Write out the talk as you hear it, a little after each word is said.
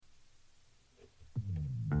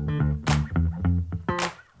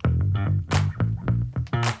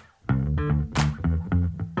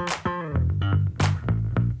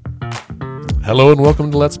Hello and welcome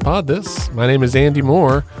to Let's Pod This. My name is Andy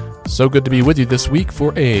Moore. So good to be with you this week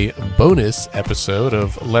for a bonus episode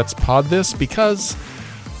of Let's Pod This because,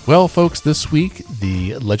 well, folks, this week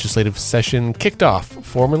the legislative session kicked off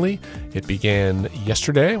formally. It began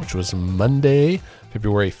yesterday, which was Monday,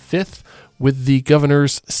 February 5th, with the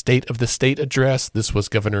governor's State of the State address. This was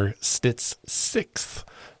Governor Stitt's sixth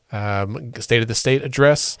State of the State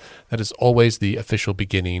address. That is always the official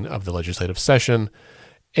beginning of the legislative session.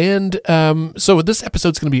 And so this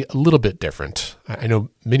episode's going to be a little bit different. I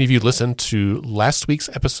know many of you listened to last week's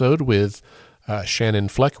episode with Shannon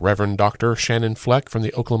Fleck, Reverend Dr. Shannon Fleck from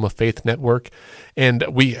the Oklahoma Faith Network. And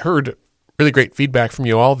we heard really great feedback from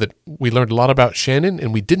you all that we learned a lot about Shannon,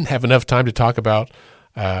 and we didn't have enough time to talk about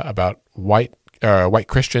white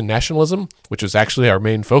Christian nationalism, which was actually our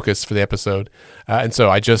main focus for the episode. And so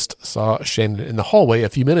I just saw Shannon in the hallway a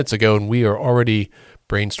few minutes ago, and we are already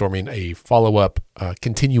brainstorming a follow-up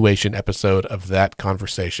continuation episode of that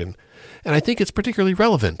conversation. And I think it's particularly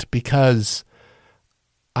relevant because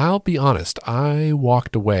I'll be honest, I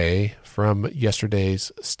walked away from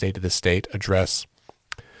yesterday's State of the State address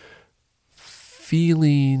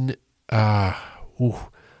feeling, feeling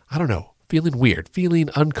weird, feeling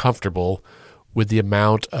uncomfortable with the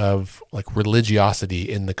amount of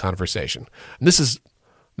religiosity in the conversation. And this is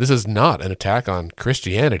not an attack on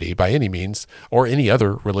Christianity by any means, or any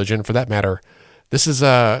other religion for that matter. This is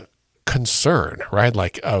a concern, right?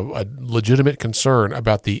 Like a legitimate concern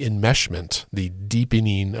about the enmeshment, the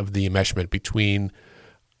deepening of the enmeshment between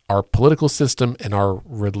our political system and our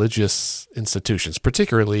religious institutions,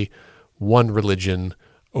 particularly one religion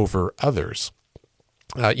over others.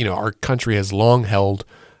 Our country has long held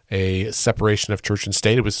a separation of church and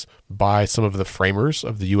state. It was by some of the framers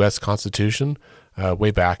of the U.S. Constitution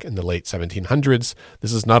way back in the late 1700s.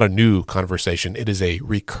 This is not a new conversation. It is a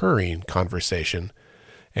recurring conversation.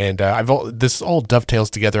 And this all dovetails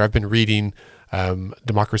together. I've been reading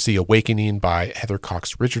Democracy Awakening by Heather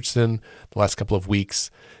Cox Richardson the last couple of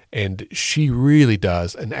weeks, and she really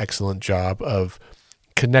does an excellent job of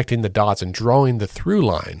connecting the dots and drawing the through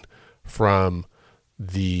line from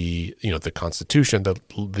the Constitution,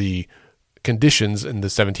 the conditions in the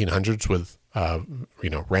 1700s with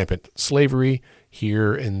rampant slavery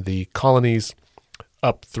here in the colonies,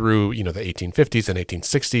 up through the 1850s and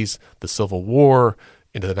 1860s, the Civil War,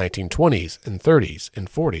 into the 1920s and 30s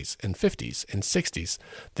and 40s and 50s and 60s.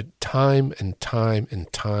 That time and time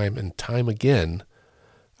and time and time again,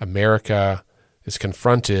 America is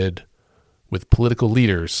confronted with political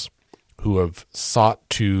leaders who have sought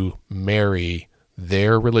to marry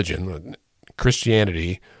their religion,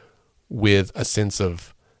 Christianity, with a sense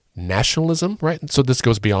of nationalism, right? So this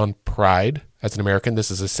goes beyond pride as an American.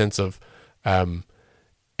 This is a sense of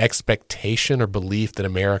expectation or belief that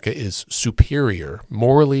America is superior,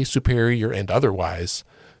 morally superior and otherwise,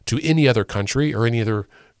 to any other country or any other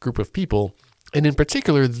group of people. And in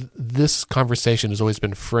particular, this conversation has always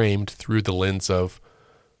been framed through the lens of,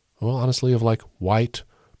 white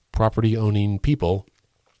property-owning people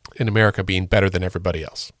in America being better than everybody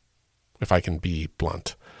else, if I can be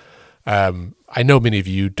blunt. I know many of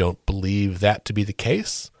you don't believe that to be the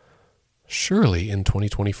case. Surely in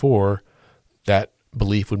 2024, that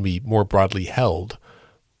belief would be more broadly held.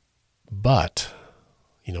 But,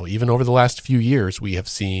 even over the last few years, we have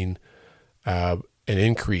seen an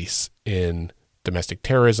increase in domestic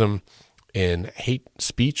terrorism, in hate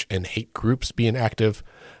speech and hate groups being active.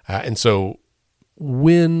 And so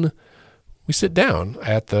when we sit down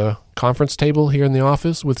at the conference table here in the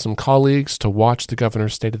office with some colleagues to watch the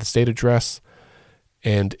governor's State of the State address,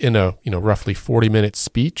 and in a roughly 40-minute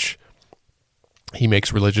speech, he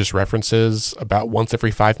makes religious references about once every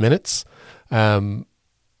 5 minutes. My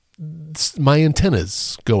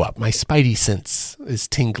antennas go up. My spidey sense is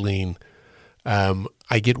tingling.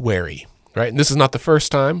 I get wary, right? And this is not the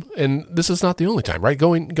first time, and this is not the only time, right?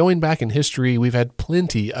 Going back in history, we've had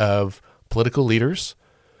plenty of political leaders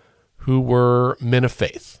who were men of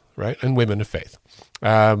faith, right, and women of faith.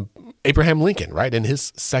 Abraham Lincoln, right, in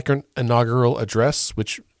his second inaugural address,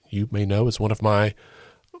 which you may know is one of my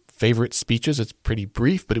favorite speeches. It's pretty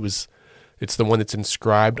brief, but it's the one that's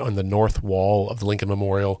inscribed on the north wall of the Lincoln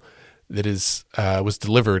Memorial that was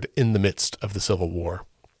delivered in the midst of the Civil War.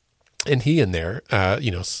 And he in there,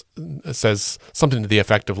 says something to the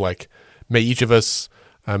effect of may each of us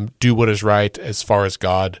do what is right as far as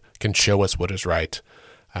God can show us what is right.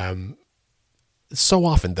 So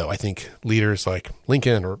often, though, I think leaders like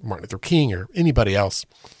Lincoln or Martin Luther King or anybody else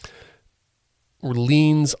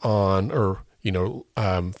leans on or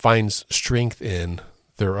finds strength in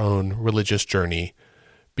their own religious journey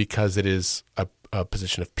because it is a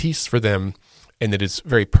position of peace for them and that is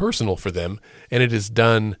very personal for them, and it is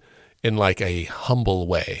done in like a humble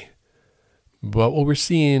way. But what we're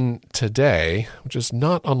seeing today, which is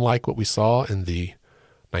not unlike what we saw in the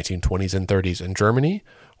 1920s and 30s in Germany,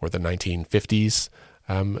 or the 1950s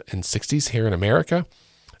and 60s here in America,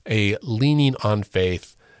 a leaning on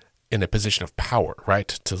faith in a position of power, right?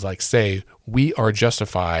 To like say, we are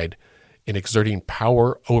justified in exerting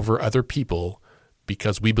power over other people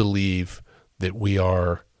because we believe that we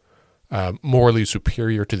are morally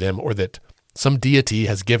superior to them, or that some deity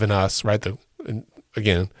has given us, right? That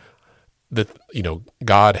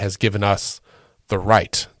God has given us the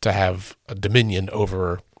right to have a dominion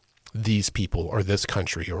over these people or this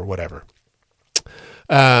country or whatever.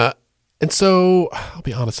 And so I'll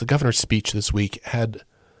be honest, the governor's speech this week had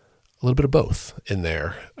a little bit of both in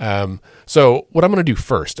there. So what I'm going to do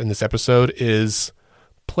first in this episode is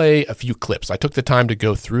play a few clips. I took the time to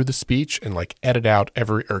go through the speech and like edit out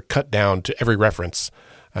cut down to every reference,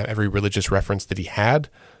 every religious reference that he had.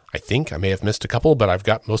 I think I may have missed a couple, but I've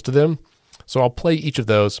got most of them. So I'll play each of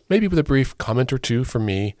those, maybe with a brief comment or two from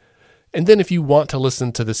me. And then if you want to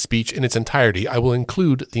listen to the speech in its entirety, I will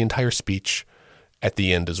include the entire speech at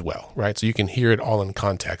the end as well, right? So you can hear it all in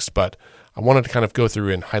context. But I wanted to kind of go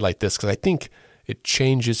through and highlight this because I think it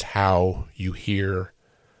changes how you hear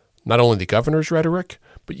not only the governor's rhetoric,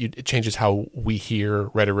 but it changes how we hear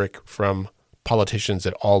rhetoric from politicians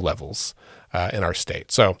at all levels in our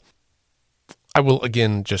state. So I will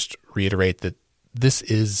again just reiterate that this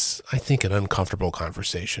is, I think, an uncomfortable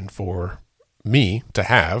conversation for me to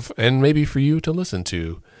have and maybe for you to listen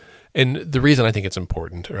to. And the reason I think it's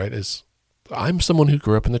important, right, is I'm someone who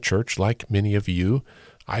grew up in the church like many of you.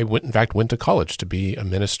 I went to college to be a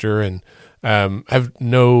minister and have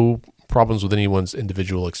no problems with anyone's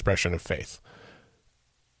individual expression of faith.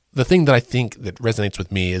 The thing that I think that resonates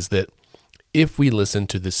with me is that if we listen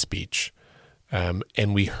to this speech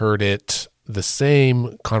and we heard it, the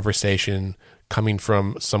same conversation coming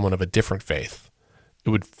from someone of a different faith, it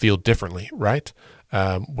would feel differently, right?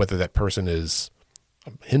 Whether that person is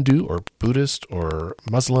Hindu or Buddhist or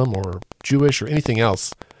Muslim or Jewish or anything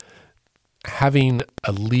else, having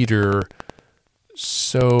a leader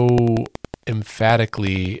so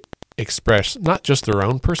emphatically express not just their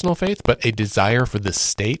own personal faith, but a desire for the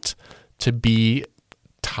state to be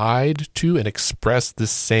tied to and express the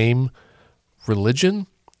same religion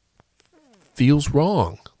feels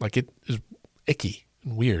wrong. Like it is icky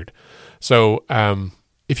and weird. So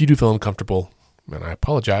if you do feel uncomfortable, and I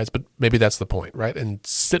apologize, but maybe that's the point, right? And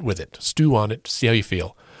sit with it, stew on it, see how you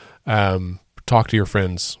feel. Talk to your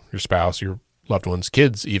friends, your spouse, your loved ones,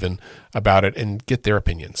 kids even, about it and get their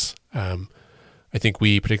opinions. I think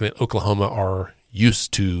we, particularly in Oklahoma, are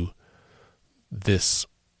used to this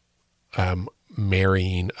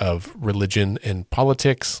marrying of religion and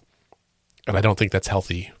politics, and I don't think that's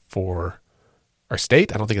healthy for our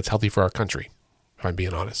state. I don't think it's healthy for our country, if I'm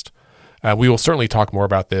being honest. We will certainly talk more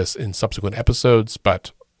about this in subsequent episodes,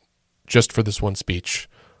 but just for this one speech,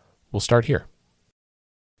 we'll start here.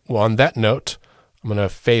 Well, on that note, I'm going to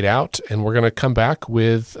fade out, and we're going to come back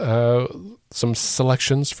with some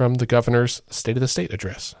selections from the governor's State of the State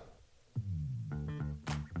address.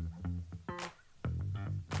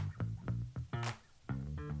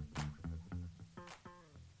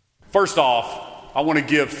 First off, I want to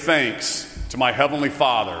give thanks to my Heavenly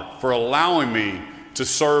Father for allowing me to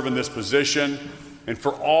serve in this position and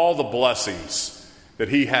for all the blessings that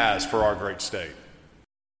He has for our great state.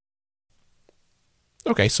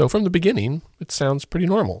 Okay, so from the beginning, it sounds pretty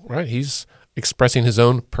normal, right? He's expressing his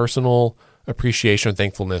own personal appreciation and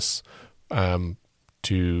thankfulness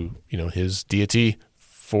to his deity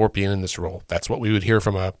for being in this role. That's what we would hear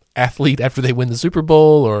from an athlete after they win the Super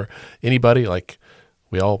Bowl, or anybody. Like,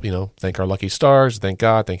 we all thank our lucky stars, thank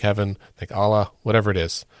God, thank heaven, thank Allah, whatever it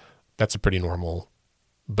is. That's a pretty normal,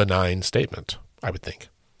 benign statement, I would think.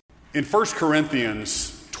 In 1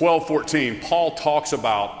 Corinthians 12:14, Paul talks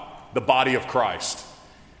about the body of Christ.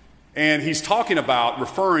 And he's talking about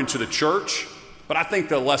referring to the church, but I think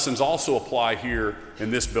the lessons also apply here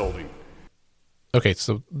in this building. Okay,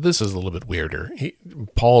 so this is a little bit weirder.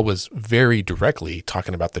 Paul was very directly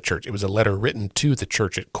talking about the church. It was a letter written to the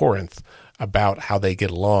church at Corinth about how they get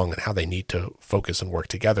along and how they need to focus and work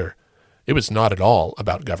together. It was not at all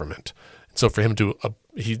about government. So for him to,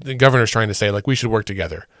 the governor's trying to say, like, we should work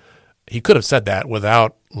together. He could have said that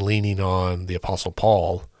without leaning on the Apostle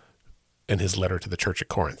Paul in his letter to the church at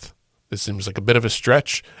Corinth. This seems like a bit of a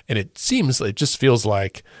stretch, and it just feels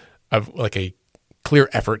like a clear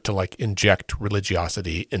effort to inject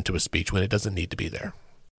religiosity into a speech when it doesn't need to be there.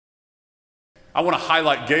 I want to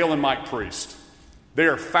highlight Gail and Mike Priest. They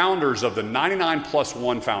are founders of the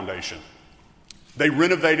 99+1 Foundation. They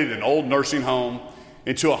renovated an old nursing home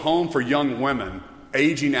into a home for young women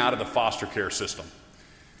aging out of the foster care system.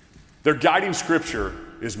 Their guiding scripture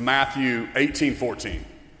is Matthew 18:14.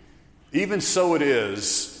 Even so it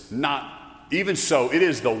is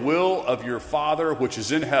the will of your Father which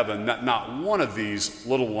is in heaven that not one of these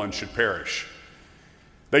little ones should perish.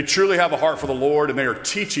 They truly have a heart for the Lord, and they are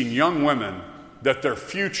teaching young women that their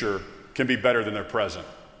future can be better than their present.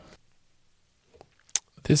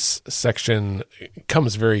 This section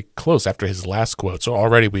comes very close after his last quote. So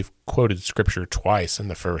already we've quoted scripture twice in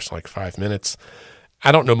the first 5 minutes.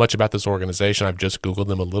 I don't know much about this organization. I've just Googled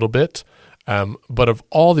them a little bit. But of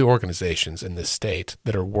all the organizations in this state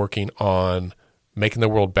that are working on making the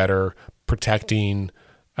world better, protecting,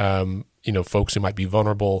 folks who might be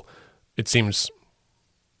vulnerable, it seems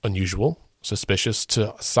unusual, suspicious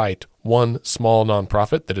to cite one small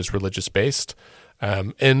nonprofit that is religious-based.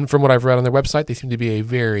 And from what I've read on their website, they seem to be a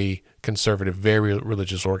very conservative, very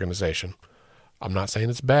religious organization. I'm not saying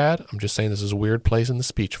it's bad. I'm just saying this is a weird place in the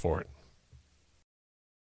speech for it.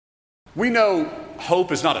 We know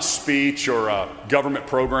hope is not a speech or a government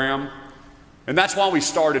program, and that's why we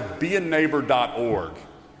started beaneighbor.org,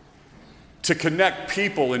 to connect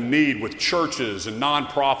people in need with churches and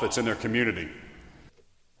nonprofits in their community.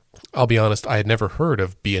 I'll be honest, I had never heard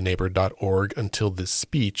of beaneighbor.org until this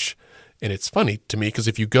speech, and it's funny to me because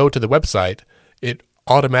if you go to the website, it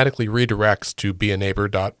automatically redirects to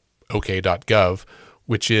beaneighbor.ok.gov,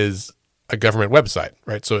 which is a government website,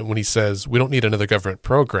 right? So when he says, we don't need another government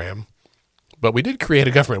program, but we did create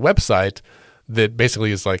a government website that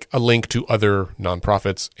basically is like a link to other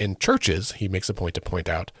nonprofits and churches, he makes a point to point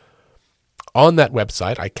out. On that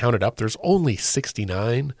website, I counted up, there's only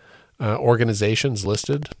 69 organizations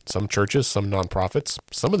listed, some churches, some nonprofits.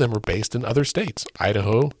 Some of them are based in other states,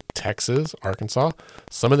 Idaho, Texas, Arkansas.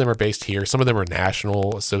 Some of them are based here. Some of them are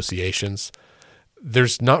national associations.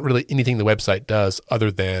 There's not really anything the website does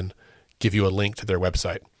other than give you a link to their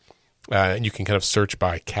website. And you can kind of search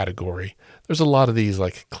by category. There's a lot of these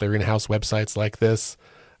clearinghouse websites like this.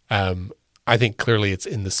 I think clearly it's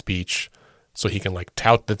in the speech so he can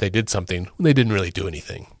tout that they did something when they didn't really do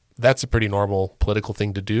anything. That's a pretty normal political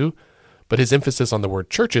thing to do. But his emphasis on the word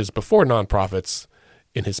churches before nonprofits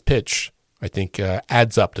in his pitch, I think,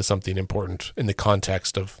 adds up to something important in the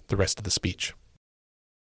context of the rest of the speech.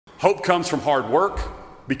 Hope comes from hard work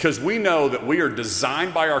because we know that we are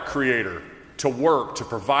designed by our Creator to work, to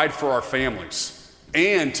provide for our families,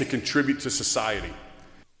 and to contribute to society.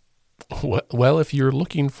 Well, if you're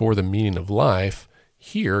looking for the meaning of life,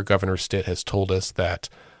 here Governor Stitt has told us that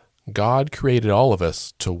God created all of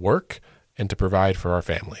us to work and to provide for our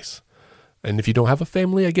families. And if you don't have a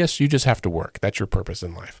family, I guess you just have to work. That's your purpose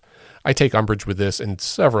in life. I take umbrage with this in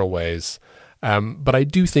several ways, but I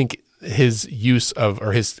do think his use of,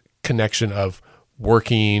 or his connection of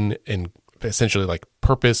working and essentially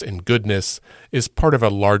purpose and goodness is part of a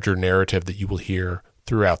larger narrative that you will hear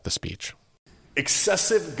throughout the speech.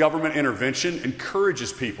 Excessive government intervention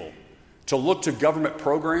encourages people to look to government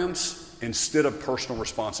programs instead of personal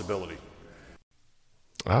responsibility.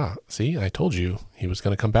 See, I told you he was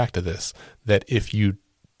going to come back to this, that if you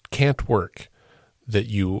can't work, that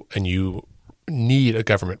you need a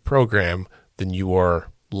government program, then you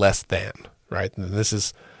are less than, right? And this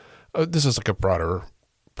is a broader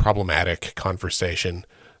problematic conversation,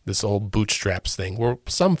 this old bootstraps thing, where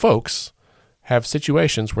some folks have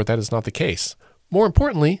situations where that is not the case. More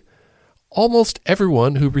importantly, almost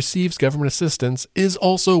everyone who receives government assistance is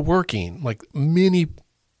also working. Many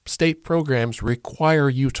state programs require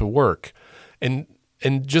you to work. And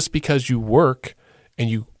just because you work and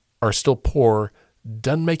you are still poor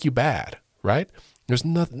doesn't make you bad, right? There's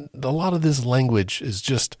nothing, a lot of this language is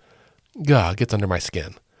just, gets under my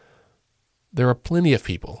skin. There are plenty of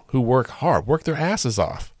people who work hard, work their asses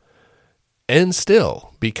off, and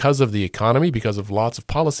still, because of the economy, because of lots of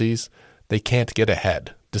policies, they can't get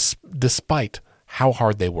ahead, despite how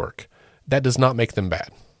hard they work. That does not make them bad.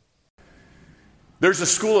 There's a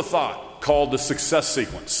school of thought called the success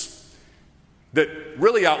sequence that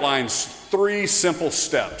really outlines 3 simple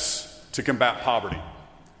steps to combat poverty.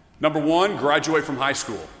 Number 1, graduate from high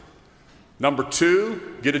school. Number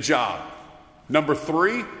 2, get a job. Number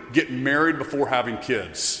 3, get married before having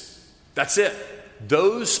kids. That's it.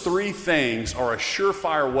 Those 3 things are a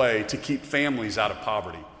surefire way to keep families out of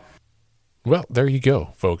poverty. Well, there you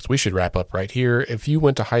go, folks. We should wrap up right here. If you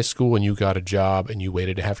went to high school and you got a job and you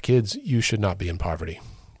waited to have kids, you should not be in poverty,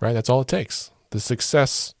 right? That's all it takes. The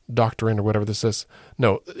success doctrine or whatever this is.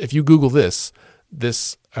 No, if you Google this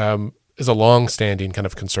is a long-standing kind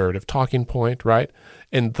of conservative talking point, right?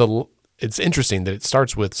 And it's interesting that it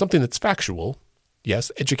starts with something that's factual.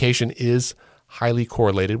 Yes, education is highly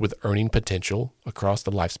correlated with earning potential across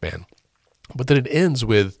the lifespan. But then it ends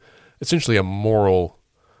with essentially a moral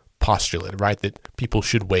postulate, right, that people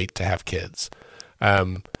should wait to have kids.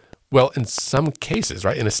 Well, in some cases,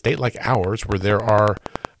 right, in a state like ours where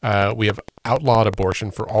we have outlawed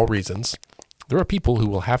abortion for all reasons, there are people who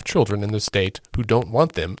will have children in the state who don't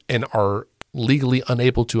want them and are legally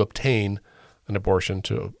unable to obtain an abortion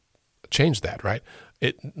to change that, right?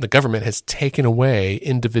 The government has taken away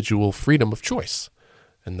individual freedom of choice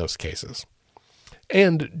in those cases.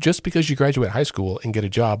 And just because you graduate high school and get a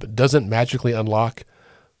job doesn't magically unlock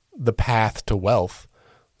the path to wealth.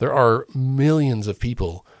 There are millions of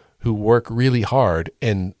people who work really hard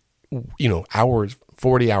and, hours,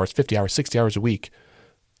 40 hours, 50 hours, 60 hours a week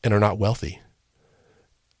and are not wealthy.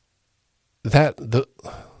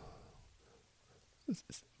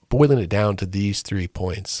 Boiling it down to these 3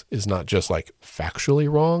 points is not just like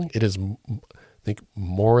factually wrong. It is, I think,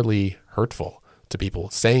 morally hurtful to people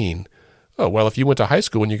saying, oh, well, if you went to high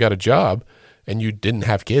school and you got a job and you didn't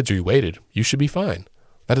have kids or you waited, you should be fine.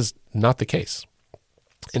 That is not the case.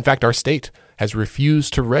 In fact, our state has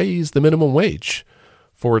refused to raise the minimum wage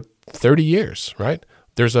for 30 years, right?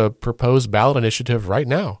 There's a proposed ballot initiative right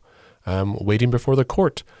now waiting before the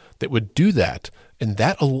court that would do that. And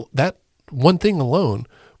that one thing alone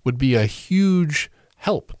would be a huge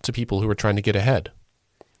help to people who are trying to get ahead.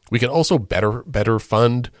 We can also better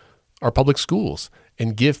fund our public schools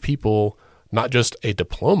and give people not just a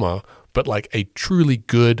diploma, but like a truly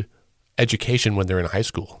good education when they're in high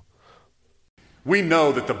school. We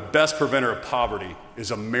know that the best preventer of poverty is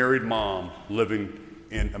a married mom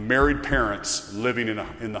married parents living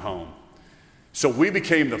in the home. So we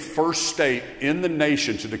became the first state in the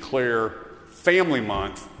nation to declare Family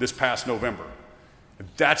Month this past November.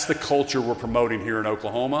 That's the culture we're promoting here in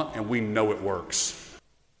Oklahoma, and we know it works.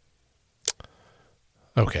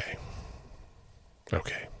 Okay.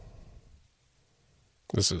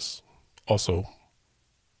 This is also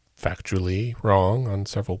factually wrong on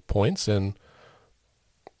several points and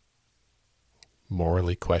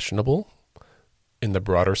morally questionable in the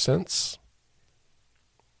broader sense.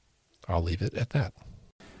 I'll leave it at that.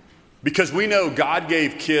 Because we know God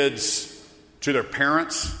gave kids to their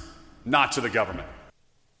parents, not to the government.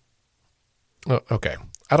 Oh, okay.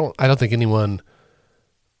 I don't think anyone.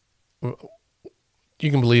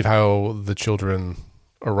 You can believe how the children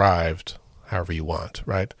arrived, however you want,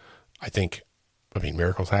 right?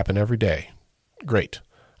 Miracles happen every day. Great.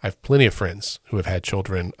 I have plenty of friends who have had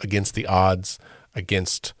children against the odds,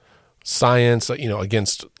 against science,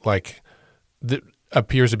 against that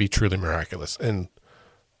appears to be truly miraculous. And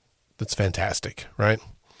that's fantastic, right?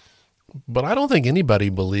 But I don't think anybody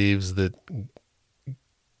believes that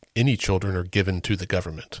any children are given to the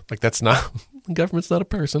government. The government's not a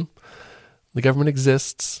person. The government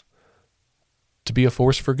exists to be a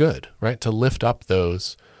force for good, right? To lift up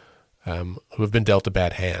those who have been dealt a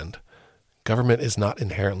bad hand. Government is not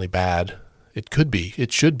inherently bad. It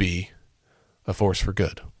should be a force for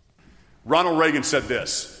good. Ronald Reagan said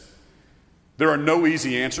this: there are no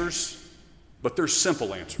easy answers, but there's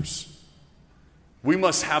simple answers. We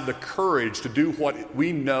must have the courage to do what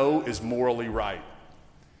we know is morally right.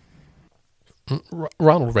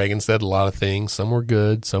 Ronald Reagan said a lot of things. Some were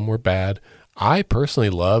good, some were bad. I personally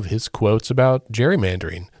love his quotes about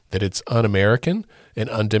gerrymandering, that it's un-American and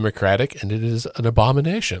undemocratic, and it is an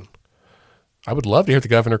abomination. I would love to hear the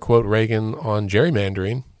governor quote Reagan on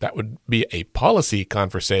gerrymandering. That would be a policy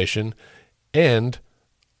conversation and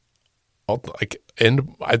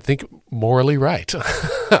I think morally right.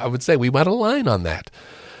 I would say we might align on that.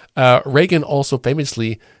 Reagan also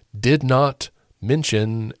famously did not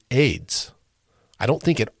mention AIDS. I don't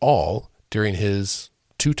think at all during his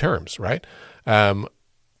 2 terms, right?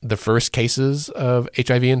 The first cases of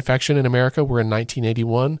HIV infection in America were in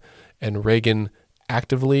 1981, and Reagan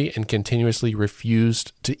actively and continuously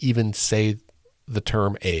refused to even say the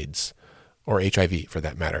term AIDS, or HIV for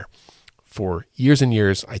that matter, for years and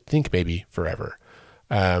years, I think maybe forever.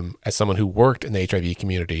 As someone who worked in the HIV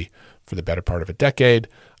community for the better part of a decade,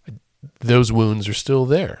 those wounds are still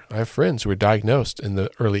there. I have friends who were diagnosed in the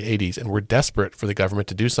early 80s and were desperate for the government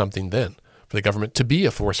to do something then, for the government to be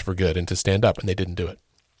a force for good and to stand up, and they didn't do it.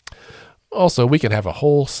 Also, we can have a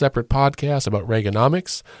whole separate podcast about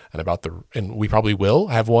Reaganomics and we probably will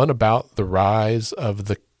have one about the rise of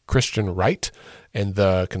the Christian right and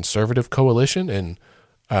the conservative coalition and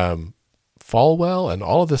Falwell and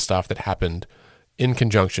all of this stuff that happened in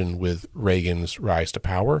conjunction with Reagan's rise to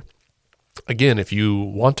power. Again, if you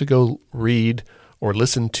want to go read or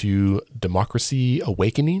listen to Democracy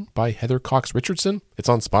Awakening by Heather Cox Richardson. It's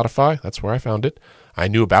on Spotify. That's where I found it. I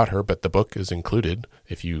knew about her, but the book is included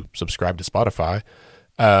if you subscribe to Spotify.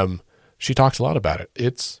 She talks a lot about it.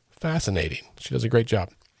 It's fascinating. She does a great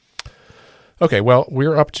job. Okay, well,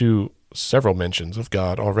 we're up to several mentions of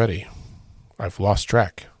God already. I've lost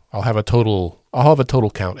track. I'll have a total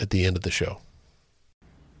count at the end of the show.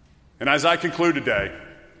 And as I conclude today,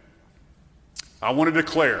 I want to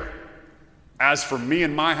declare, as for me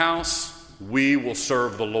and my house, we will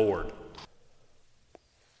serve the Lord.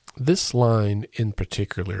 This line in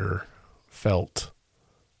particular felt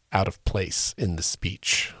out of place in the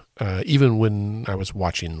speech, even when I was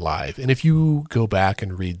watching live. And if you go back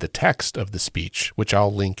and read the text of the speech, which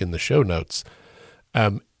I'll link in the show notes,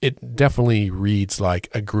 it definitely reads like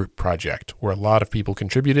a group project where a lot of people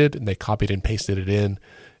contributed and they copied and pasted it in.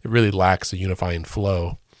 It really lacks a unifying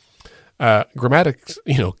flow. Grammatics,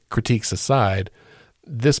 critiques aside,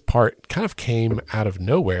 this part kind of came out of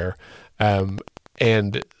nowhere. And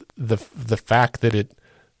the fact that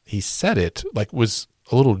he said it was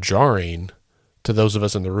a little jarring to those of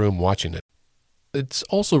us in the room watching it. It's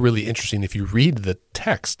also really interesting if you read the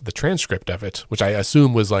text, the transcript of it, which I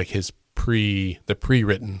assume was like his the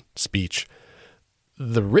pre-written speech.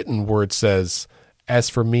 The written word says, "As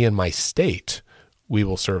for me and my state, we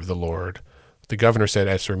will serve the Lord." The governor said,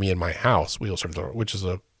 "As for me and my house, we will serve the Lord," which is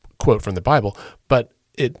a quote from the Bible. But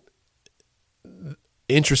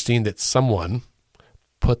interesting that someone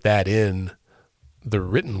put that in the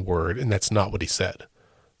written word, and that's not what he said.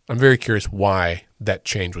 I'm very curious why that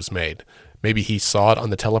change was made. Maybe he saw it on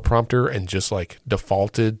the teleprompter and just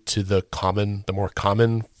defaulted to the more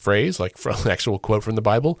common phrase, from the actual quote from the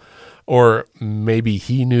Bible. Or maybe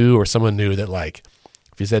he knew, or someone knew that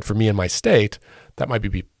if he said "for me and my state," that might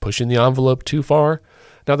be pushing the envelope too far.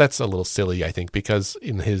 Now that's a little silly, I think, because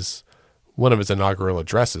in one of his inaugural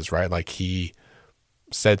addresses, right, he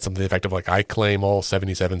said something effective "I claim all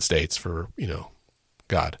 77 states for,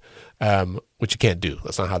 God," which you can't do.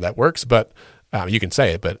 That's not how that works, but you can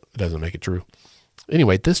say it, but it doesn't make it true.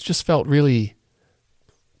 Anyway, this just felt really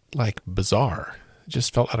bizarre. It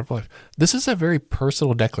just felt out of life. This is a very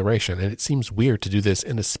personal declaration, and it seems weird to do this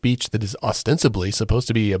in a speech that is ostensibly supposed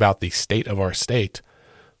to be about the state of our state,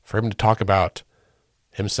 for him to talk about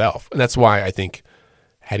himself. And that's why I think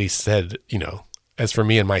had he said, "As for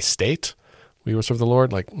me and my state, we will serve the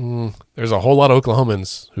Lord," there's a whole lot of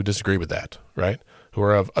Oklahomans who disagree with that, right? Who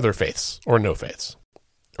are of other faiths or no faiths,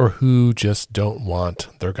 or who just don't want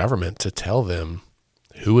their government to tell them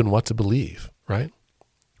who and what to believe, right?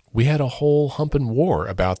 We had a whole humping war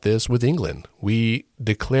about this with England. We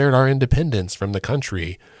declared our independence from the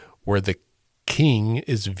country where the king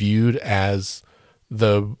is viewed as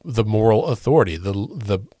the moral authority,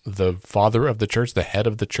 the father of the church, the head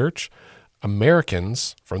of the church.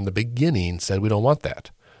 Americans from the beginning said we don't want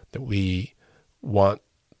that we want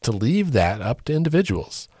to leave that up to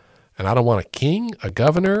individuals. And I don't want a king, a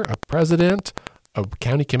governor, a president, a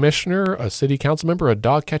county commissioner, a city council member, a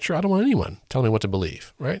dog catcher. I don't want anyone telling me what to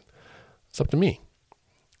believe, right? It's up to me.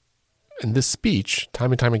 And this speech,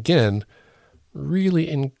 time and time again, really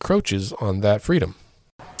encroaches on that freedom.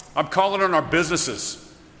 I'm calling on our businesses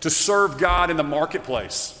to serve God in the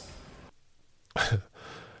marketplace.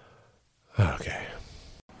 Okay.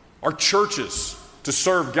 Our churches to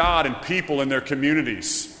serve God and people in their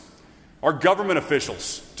communities. Our government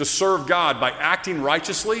officials to serve God by acting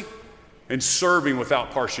righteously and serving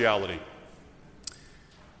without partiality.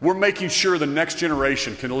 We're making sure the next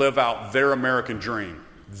generation can live out their American dream,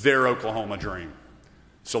 their Oklahoma dream.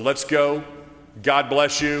 So let's go. God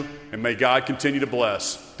bless you, and may God continue to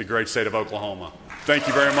bless the great state of Oklahoma. Thank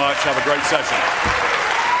you very much. Have a great session.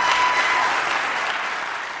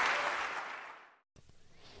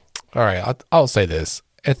 All right, I'll say this.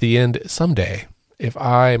 At the end, someday, if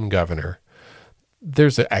I'm governor,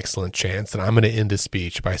 there's an excellent chance that I'm going to end a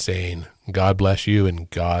speech by saying, "God bless you and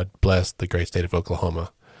God bless the great state of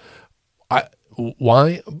Oklahoma."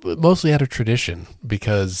 Why? Mostly out of tradition,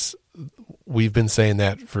 because we've been saying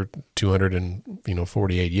that for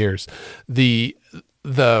 248 years.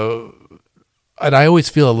 And I always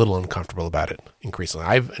feel a little uncomfortable about it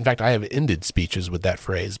increasingly. In fact, I have ended speeches with that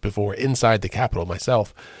phrase before inside the Capitol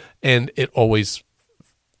myself, and it always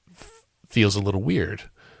feels a little weird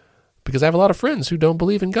because I have a lot of friends who don't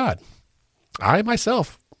believe in God. I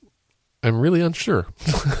myself am really unsure,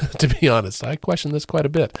 to be honest. I question this quite a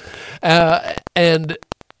bit.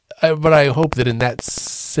 But I hope that in that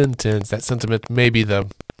sentiment, maybe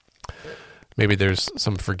there's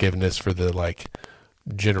some forgiveness for the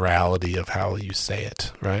generality of how you say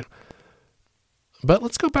it, right? But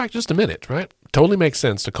let's go back just a minute, right? Totally makes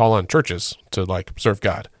sense to call on churches to serve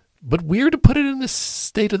God. But weird to put it in this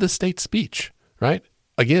State of the State speech, right?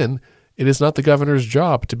 Again, it is not the governor's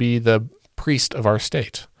job to be the priest of our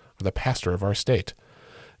state or the pastor of our state.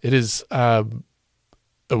 It is,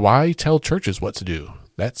 why tell churches what to do?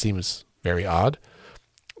 That seems very odd.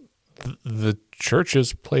 The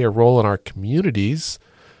churches play a role in our communities,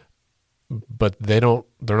 but they're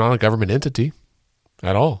not a government entity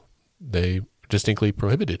at all. They distinctly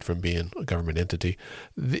prohibited from being a government entity.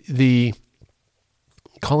 The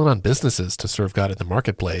calling on businesses to serve God in the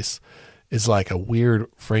marketplace is like a weird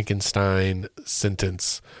Frankenstein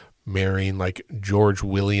sentence marrying George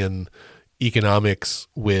William economics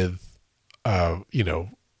with,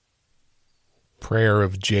 prayer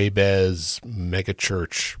of Jabez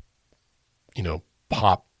megachurch,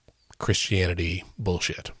 pop Christianity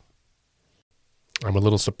bullshit. I'm a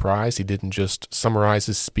little surprised he didn't just summarize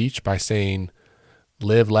his speech by saying,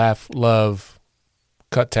 live, laugh, love,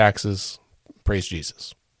 cut taxes, praise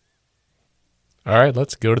Jesus. All right,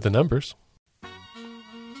 let's go to the numbers.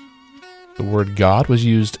 The word God was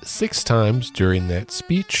used 6 times during that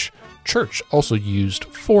speech. Church also used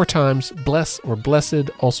 4 times. Bless or blessed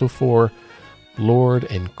also 4. Lord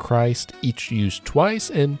and Christ each used twice.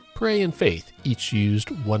 And pray and faith each used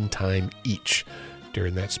 1 time each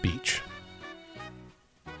during that speech.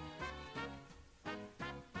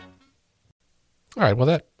 All right, well,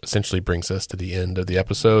 that essentially brings us to the end of the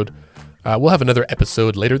episode. We'll have another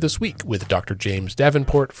episode later this week with Dr. James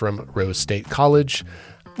Davenport from Rose State College.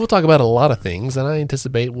 We'll talk about a lot of things, and I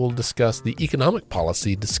anticipate we'll discuss the economic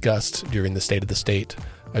policy discussed during the State of the State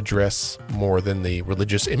address more than the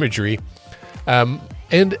religious imagery.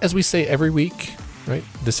 And as we say every week, right,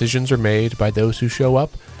 decisions are made by those who show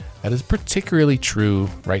up. That is particularly true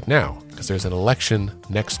right now because there's an election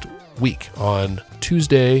next week on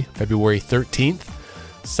Tuesday, February 13th.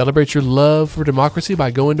 Celebrate your love for democracy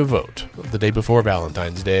by going to vote the day before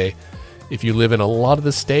Valentine's Day. If you live in a lot of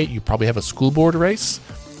the state, you probably have a school board race.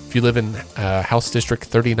 If you live in House District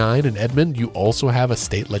 39 in Edmond, you also have a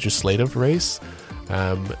state legislative race.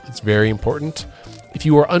 It's very important. If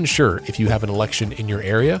you are unsure if you have an election in your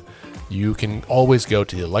area, you can always go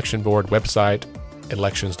to the election board website,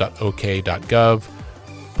 elections.ok.gov,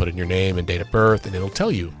 put in your name and date of birth, and it'll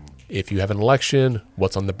tell you if you have an election,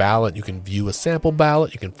 what's on the ballot. You can view a sample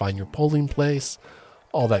ballot. You can find your polling place,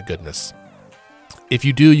 all that goodness. If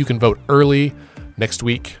you do, you can vote early this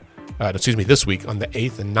week on the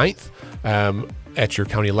 8th and 9th at your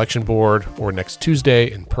county election board or next Tuesday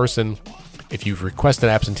in person. If you've requested an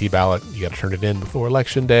absentee ballot, you got to turn it in before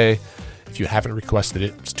Election Day. If you haven't requested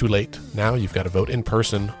it, it's too late. Now you've got to vote in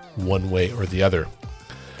person one way or the other.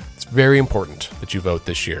 It's very important that you vote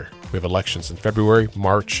this year. We have elections in February,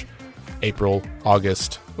 March, April,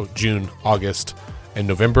 June, August, and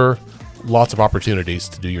November. Lots of opportunities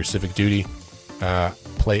to do your civic duty,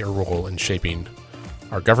 play a role in shaping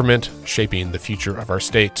our government, shaping the future of our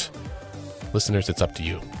state. Listeners, it's up to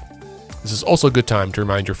you. This is also a good time to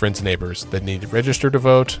remind your friends and neighbors that need to register to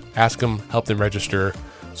vote. Ask them, help them register,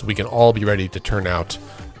 so we can all be ready to turn out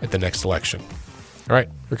at the next election. All right,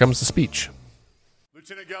 here comes the speech.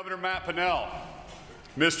 Lieutenant Governor Matt Pinnell,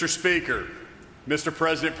 Mr. Speaker, Mr.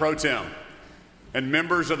 President Pro Tem, and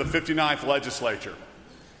members of the 59th Legislature,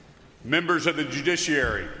 members of the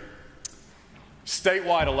Judiciary,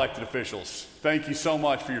 statewide elected officials, thank you so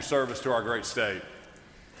much for your service to our great state.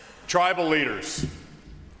 Tribal leaders,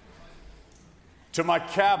 to my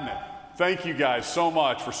cabinet, thank you guys so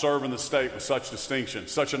much for serving the state with such distinction.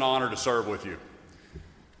 Such an honor to serve with you.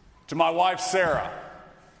 To my wife, Sarah,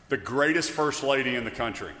 the greatest first lady in the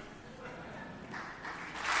country.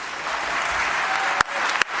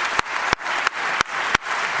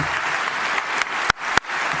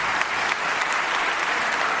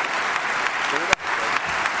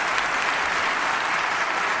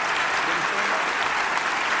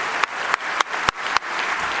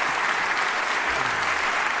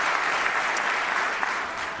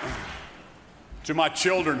 To my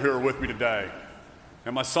children who are with me today,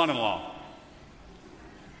 and my son-in-law.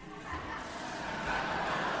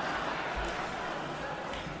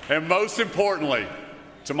 And most importantly,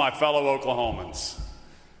 to my fellow Oklahomans.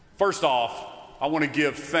 First off, I want to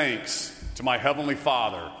give thanks to my Heavenly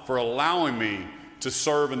Father for allowing me to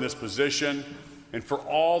serve in this position and for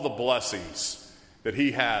all the blessings that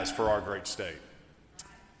He has for our great state.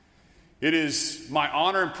 It is my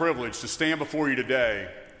honor and privilege to stand before you today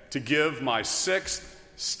to give my 6th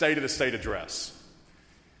State of the State address.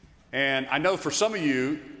 And I know for some of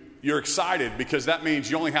you, you're excited because that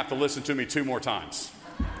means you only have to listen to me 2 more times.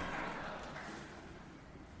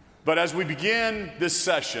 But as we begin this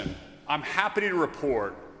session, I'm happy to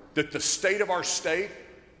report that the state of our state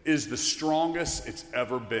is the strongest it's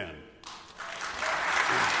ever been.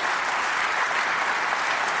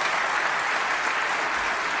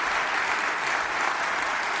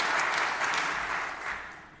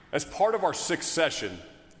 As part of our sixth session,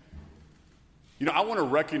 I want to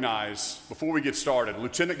recognize, before we get started,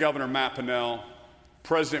 Lieutenant Governor Matt Pinnell,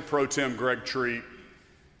 President Pro Tem Greg Treat,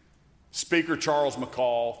 Speaker Charles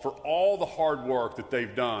McCall, for all the hard work that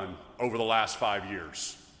they've done over the last 5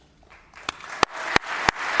 years.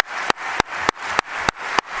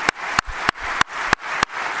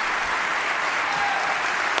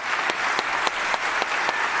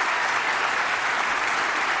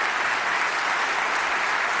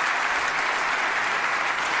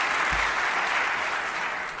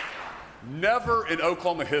 Never in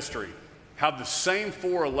Oklahoma history have the same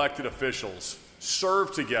 4 elected officials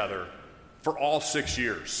served together for all 6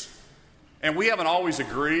 years. And we haven't always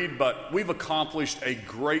agreed, but we've accomplished a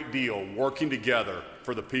great deal working together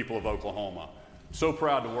for the people of Oklahoma. So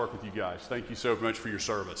proud to work with you guys. Thank you so much for your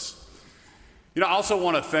service. I also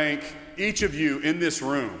want to thank each of you in this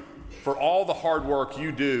room for all the hard work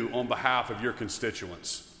you do on behalf of your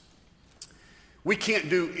constituents. We can't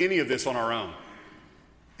do any of this on our own.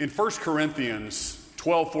 In 1 Corinthians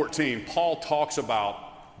 12:14, Paul talks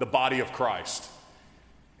about the body of Christ.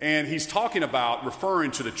 And he's talking about referring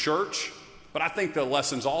to the church, but I think the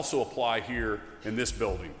lessons also apply here in this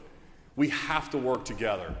building. We have to work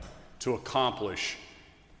together to accomplish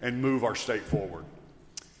and move our state forward.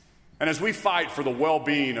 And as we fight for the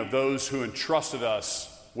well-being of those who entrusted us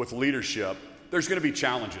with leadership, there's going to be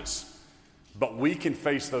challenges. But we can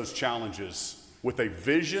face those challenges with a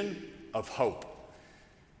vision of hope.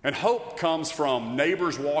 And hope comes from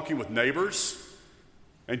neighbors walking with neighbors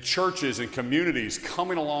and churches and communities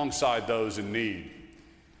coming alongside those in need.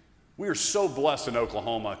 We are so blessed in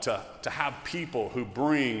Oklahoma to have people who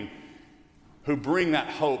bring that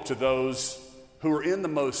hope to those who are in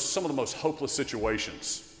some of the most hopeless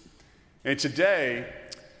situations. And today,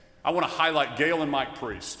 I want to highlight Gail and Mike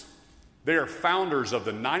Priest. They are founders of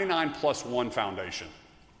the 99+1 Foundation.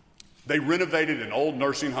 They renovated an old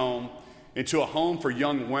nursing home into a home for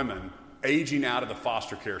young women aging out of the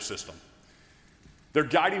foster care system. Their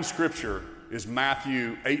guiding scripture is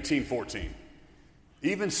Matthew 18:14.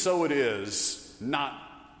 Even so it is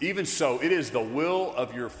the will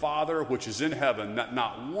of your Father which is in heaven that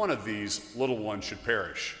not one of these little ones should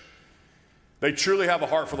perish. They truly have a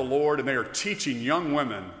heart for the Lord, and they are teaching young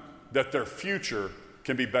women that their future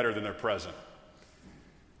can be better than their present.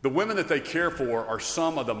 The women that they care for are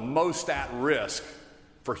some of the most at risk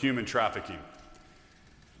for human trafficking.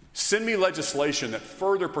 Send me legislation that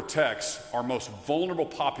further protects our most vulnerable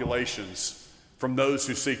populations from those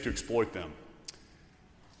who seek to exploit them.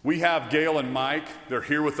 We have Gail and Mike. They're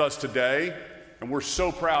here with us today, and we're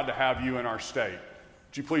so proud to have you in our state.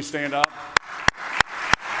 Would you please stand up?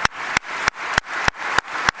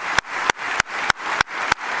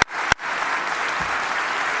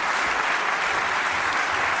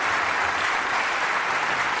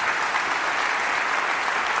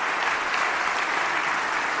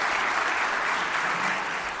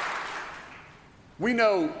 We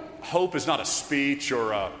know hope is not a speech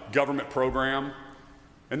or a government program,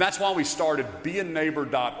 and that's why we started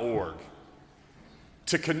beaneighbor.org,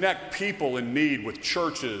 to connect people in need with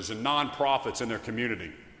churches and nonprofits in their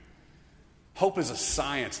community. Hope is a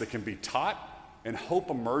science that can be taught, and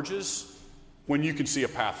hope emerges when you can see a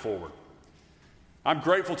path forward. I'm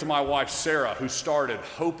grateful to my wife, Sarah, who started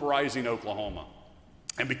Hope Rising Oklahoma.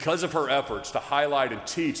 And because of her efforts to highlight and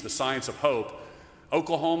teach the science of hope,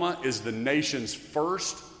 Oklahoma is the nation's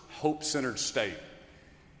first hope-centered state.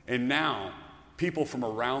 And now, people from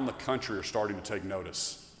around the country are starting to take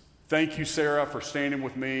notice. Thank you, Sarah, for standing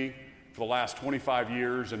with me for the last 25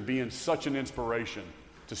 years and being such an inspiration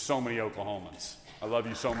to so many Oklahomans. I love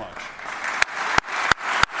you so much.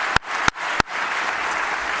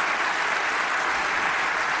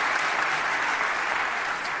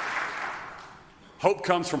 Hope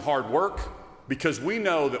comes from hard work, because we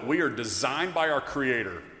know that we are designed by our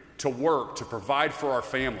Creator to work, to provide for our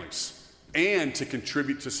families, and to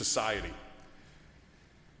contribute to society.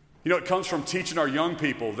 It comes from teaching our young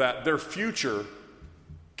people that their future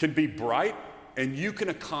can be bright and you can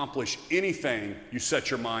accomplish anything you set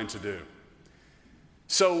your mind to do.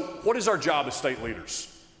 So, what is our job as state leaders?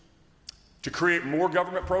 To create more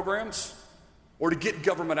government programs or to get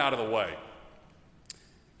government out of the way?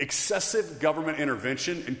 Excessive government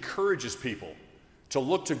intervention encourages people to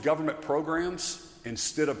look to government programs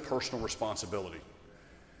instead of personal responsibility.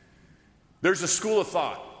 There's a school of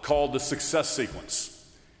thought called the success sequence.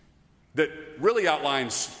 that really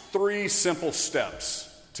outlines 3 simple steps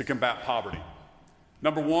to combat poverty.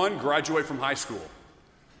 Number 1, graduate from high school.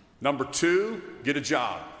 Number 2, get a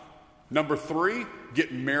job. Number 3,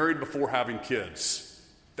 get married before having kids.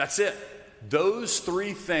 That's it. Those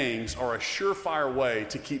 3 things are a surefire way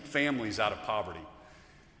to keep families out of poverty.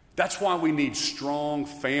 That's why we need strong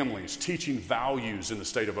families teaching values in the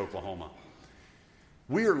state of Oklahoma.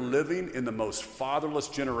 We are living in the most fatherless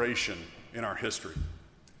generation in our history.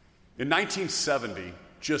 In 1970,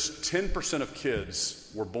 just 10% of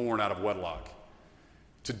kids were born out of wedlock.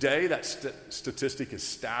 Today, that statistic is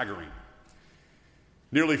staggering.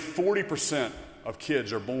 Nearly 40% of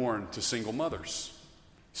kids are born to single mothers.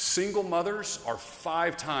 Single mothers are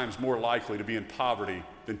 5 times more likely to be in poverty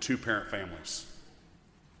than 2-parent families.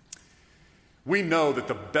 We know that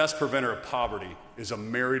the best preventer of poverty is a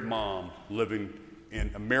married mom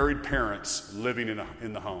married parents living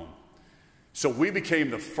in the home. So we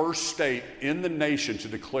became the first state in the nation to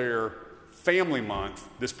declare Family Month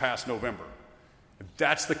this past November.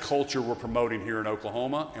 That's the culture we're promoting here in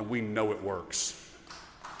Oklahoma, and we know it works.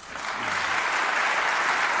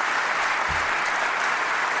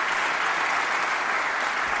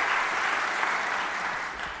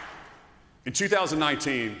 In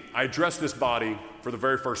 2019, I addressed this body for the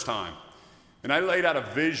very first time, and I laid out a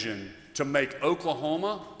vision to make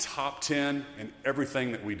Oklahoma top 10 in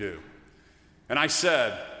everything that we do. And I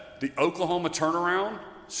said, the Oklahoma turnaround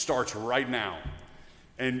starts right now,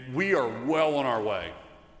 and we are well on our way.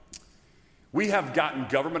 We have gotten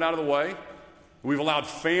government out of the way. We've allowed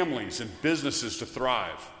families and businesses to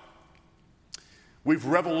thrive. We've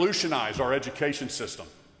revolutionized our education system,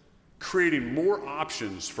 creating more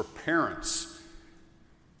options for parents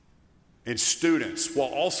and students while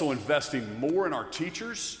also investing more in our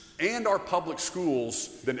teachers and our public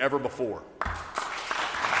schools than ever before.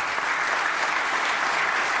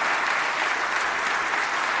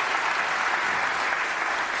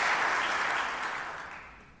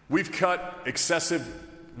 We've cut excessive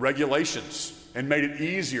regulations and made it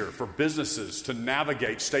easier for businesses to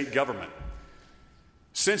navigate state government.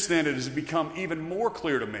 Since then, it has become even more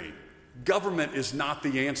clear to me, government is not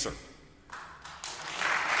the answer.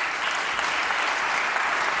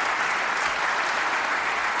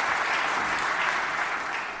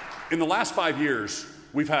 In the last 5 years,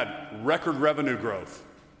 we've had record revenue growth,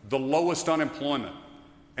 the lowest unemployment,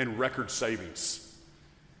 and record savings.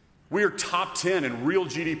 We are top 10 in real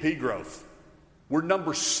GDP growth. We're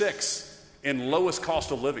number 6 in lowest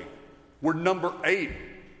cost of living. We're number 8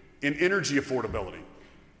 in energy affordability.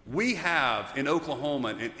 We have in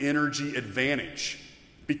Oklahoma an energy advantage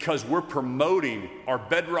because we're promoting our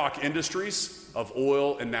bedrock industries of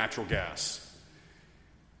oil and natural gas.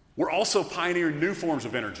 We're also pioneering new forms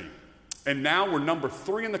of energy, and now we're number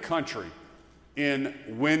 3 in the country in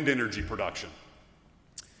wind energy production.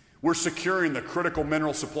 We're securing the critical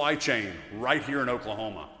mineral supply chain right here in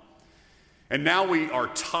Oklahoma. And now we are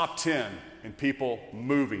top 10 in people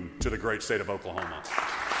moving to the great state of Oklahoma.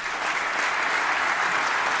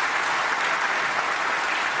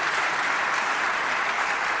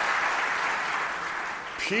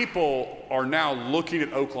 People are now looking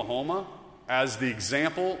at Oklahoma as the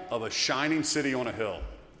example of a shining city on a hill.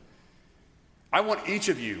 I want each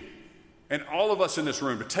of you and all of us in this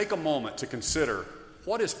room to take a moment to consider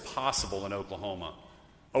what is possible in Oklahoma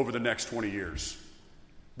over the next 20 years.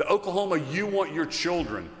 The Oklahoma you want your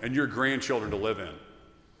children and your grandchildren to live in.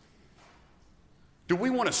 Do we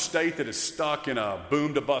want a state that is stuck in a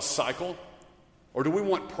boom-to-bust cycle? Or do we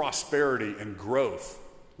want prosperity and growth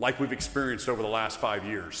like we've experienced over the last 5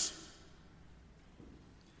 years?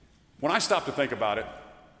 When I stop to think about it,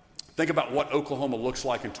 think about what Oklahoma looks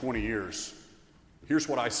like in 20 years, here's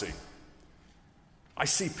what I see. I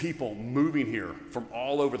see people moving here from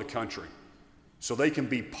all over the country so they can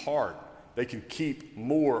they can keep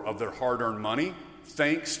more of their hard-earned money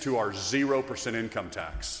thanks to our 0% income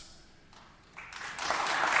tax.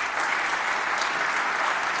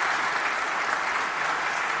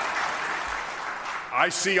 I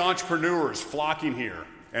see entrepreneurs flocking here,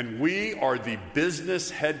 and we are the business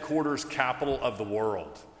headquarters capital of the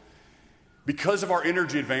world. Because of our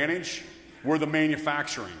energy advantage, we're the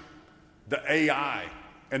manufacturing, the AI,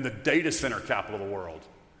 and the data center capital of the world.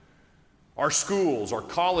 Our schools, our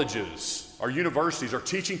colleges, our universities are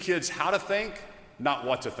teaching kids how to think, not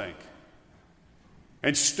what to think.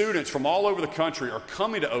 And students from all over the country are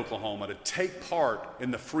coming to Oklahoma to take part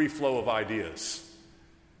in the free flow of ideas.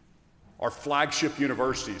 Our flagship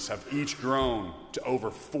universities have each grown to over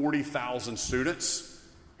 40,000 students,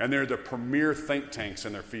 and they're the premier think tanks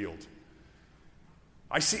in their field.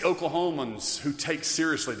 I see Oklahomans who take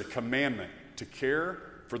seriously the commandment to care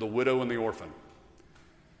for the widow and the orphan.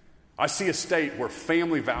 I see a state where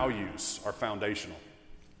family values are foundational.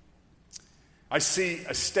 I see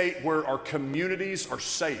a state where our communities are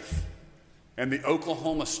safe and the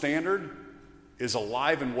Oklahoma standard is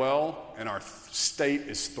alive and well and our state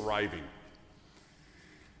is thriving.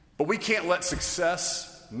 But we can't let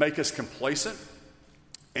success make us complacent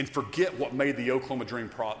and forget what made the Oklahoma dream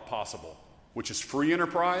possible, which is free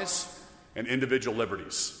enterprise and individual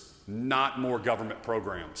liberties, not more government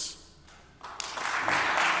programs.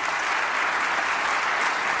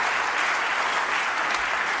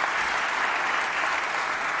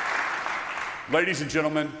 Ladies and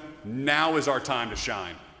gentlemen, now is our time to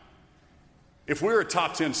shine. If we're a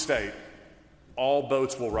top 10 state, all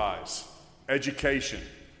boats will rise. Education,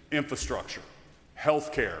 infrastructure,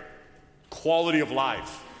 healthcare, quality of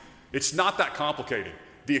life. It's not that complicated.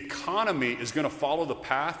 The economy is going to follow the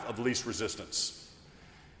path of least resistance.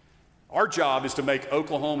 Our job is to make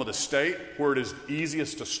Oklahoma the state where it is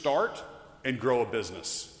easiest to start and grow a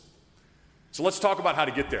business. So let's talk about how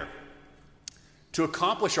to get there. To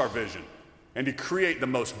accomplish our vision and to create the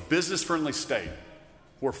most business-friendly state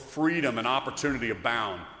where freedom and opportunity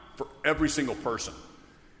abound for every single person,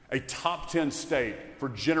 a top 10 state for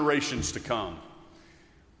generations to come,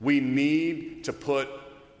 we need to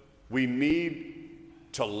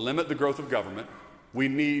limit the growth of government.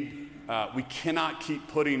 We cannot keep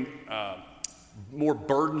putting more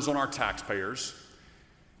burdens on our taxpayers.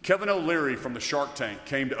 Kevin O'Leary from the Shark Tank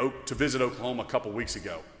came to visit Oklahoma a couple weeks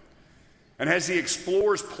ago. And as he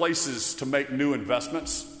explores places to make new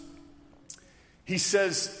investments, he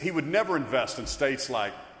says he would never invest in states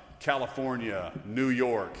like California, New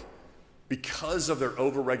York, because of their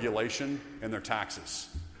overregulation and their taxes.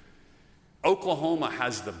 Oklahoma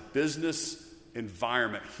has the business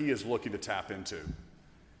environment he is looking to tap into.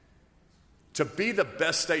 To be the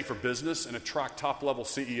best state for business and attract top-level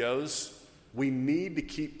CEOs, we need to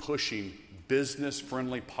keep pushing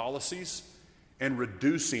business-friendly policies and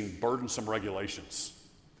reducing burdensome regulations.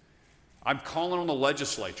 I'm calling on the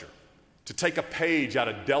legislature to take a page out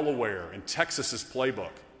of Delaware and Texas's playbook.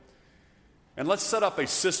 And let's set up a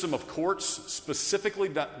system of courts specifically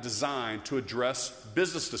designed to address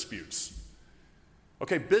business disputes.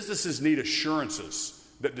 Okay, businesses need assurances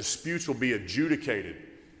that disputes will be adjudicated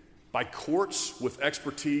by courts with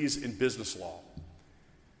expertise in business law.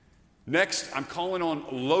 Next, I'm calling on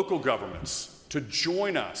local governments to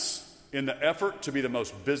join us in the effort to be the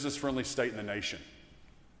most business-friendly state in the nation.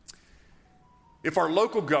 If our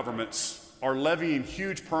local governments are levying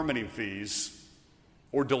huge permitting fees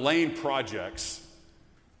or delaying projects,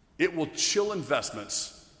 it will chill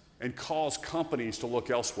investments and cause companies to look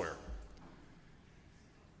elsewhere.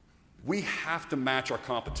 We have to match our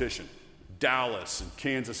competition, Dallas and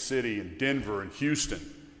Kansas City and Denver and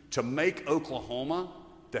Houston, to make Oklahoma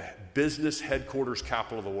the business headquarters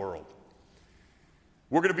capital of the world.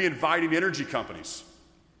 We're going to be inviting energy companies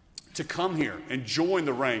to come here and join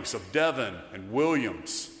the ranks of Devon and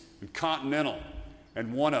Williams and Continental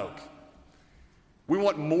and ONEOK. We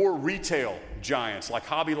want more retail giants like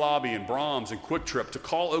Hobby Lobby and Brahms and Quick Trip to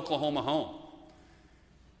call Oklahoma home.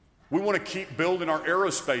 We want to keep building our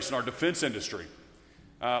aerospace and our defense industry,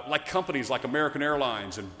 like companies like American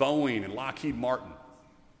Airlines and Boeing and Lockheed Martin.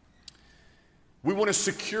 We want to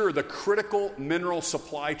secure the critical mineral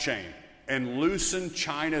supply chain and loosen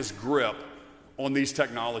China's grip on these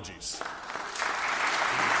technologies.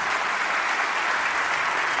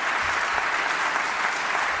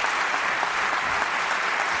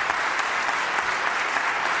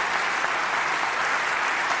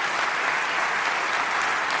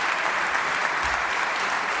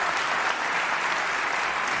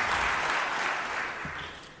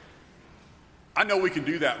 I know we can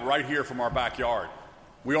do that right here from our backyard.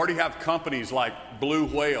 We already have companies like Blue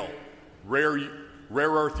Whale, Rare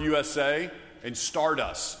Earth USA, and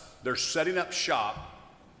Stardust. They're setting up shop,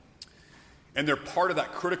 and they're part of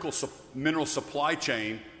that critical mineral supply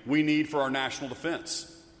chain we need for our national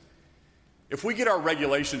defense. If we get our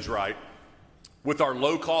regulations right, with our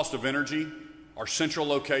low cost of energy, our central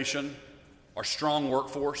location, our strong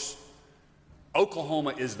workforce,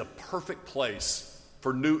 Oklahoma is the perfect place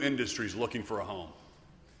for new industries looking for a home.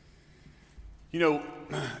 You know,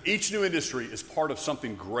 each new industry is part of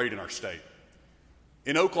something great in our state.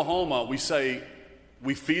 In Oklahoma, we say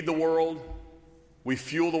we feed the world, we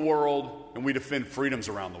fuel the world, and we defend freedoms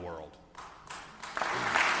around the world.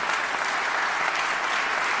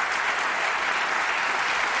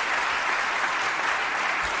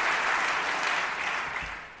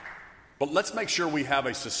 But let's make sure we have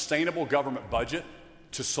a sustainable government budget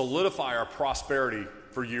to solidify our prosperity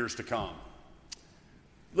for years to come.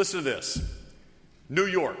 Listen to this. New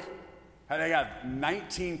York, they have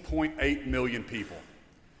 19.8 million people.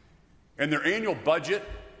 And their annual budget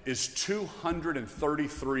is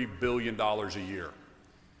 $233 billion a year.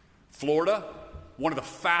 Florida, one of the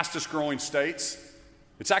fastest growing states,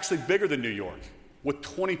 it's actually bigger than New York, with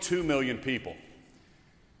 22 million people.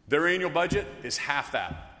 Their annual budget is half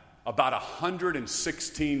that, about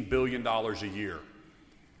 $116 billion a year.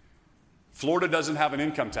 Florida doesn't have an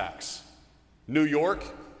income tax. New York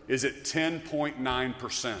is at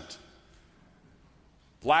 10.9%.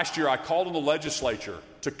 Last year, I called on the legislature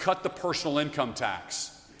to cut the personal income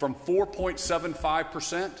tax from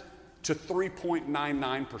 4.75% to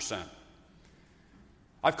 3.99%.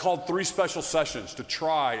 I've called 3 special sessions to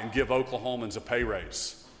try and give Oklahomans a pay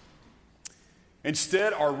raise.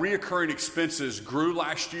 Instead, our reoccurring expenses grew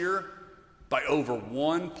last year by over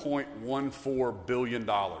 $1.14 billion.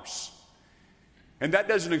 And that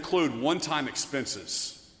doesn't include one-time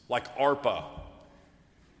expenses like ARPA.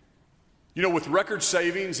 You know, with record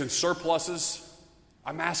savings and surpluses,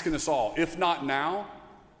 I'm asking us all, if not now,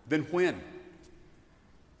 then when?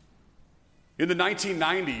 In the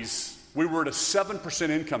 1990s, we were at a 7%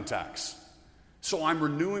 income tax. So I'm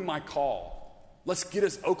renewing my call. Let's get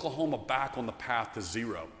us Oklahoma back on the path to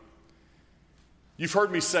zero. You've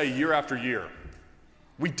heard me say year after year,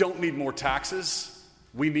 we don't need more taxes,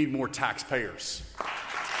 we need more taxpayers.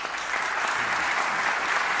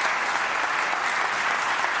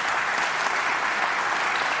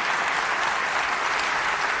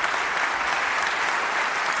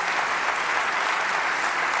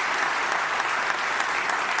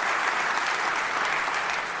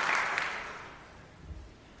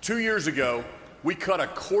 Two years ago, we cut a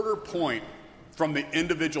 1/4 point from the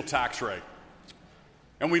individual tax rate.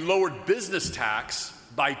 And we lowered business tax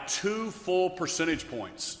by 2 full percentage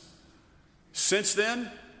points. Since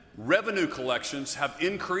then, revenue collections have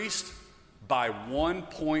increased by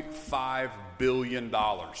 $1.5 billion.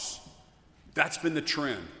 That's been the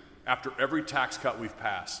trend after every tax cut we've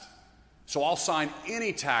passed. So I'll sign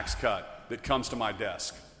any tax cut that comes to my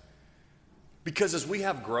desk. Because as we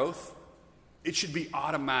have growth, it should be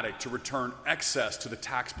automatic to return excess to the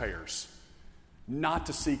taxpayers, not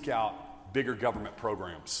to seek out bigger government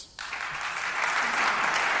programs.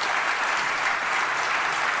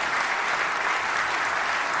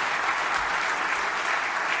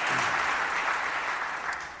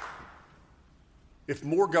 If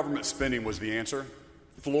more government spending was the answer,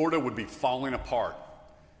 Florida would be falling apart.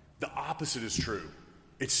 The opposite is true.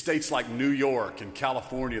 It's states like New York and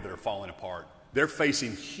California that are falling apart. They're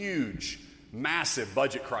facing huge, massive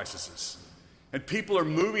budget crises. And people are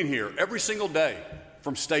moving here every single day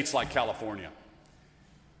from states like California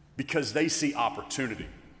because they see opportunity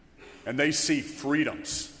and they see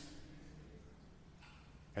freedoms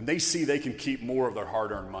and they see they can keep more of their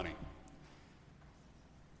hard-earned money.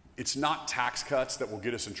 It's not tax cuts that will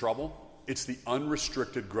get us in trouble. It's the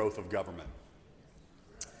unrestricted growth of government.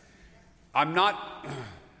 That's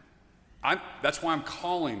why I'm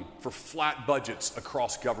calling for flat budgets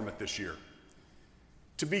across government this year.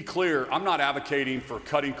 To be clear, I'm not advocating for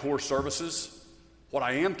cutting core services. What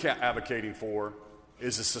I am advocating for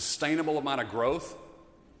is a sustainable amount of growth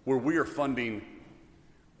where we are funding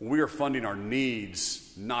our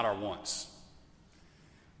needs, not our wants.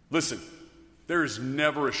 Listen, there is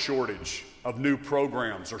never a shortage of new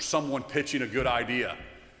programs or someone pitching a good idea.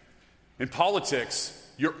 In politics,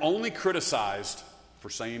 you're only criticized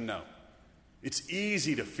for saying no. It's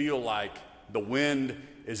easy to feel like the wind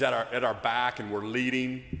is at our back and we're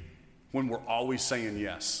leading when we're always saying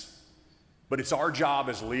yes. But it's our job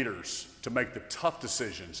as leaders to make the tough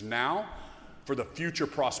decisions now for the future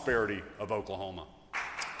prosperity of Oklahoma.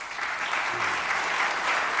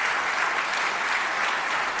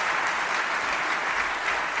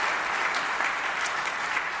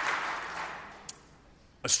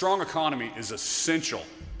 A strong economy is essential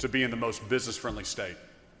to being the most business-friendly state.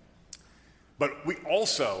 But we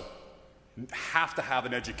also have to have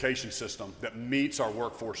an education system that meets our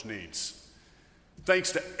workforce needs.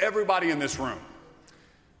 Thanks to everybody in this room,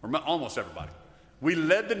 or almost everybody, we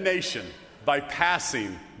led the nation by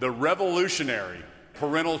passing the revolutionary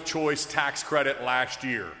parental choice tax credit last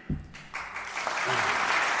year.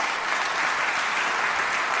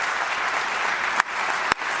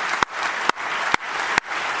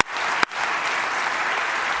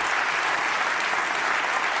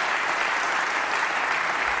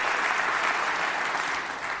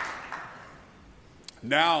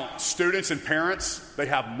 Now, students and parents, they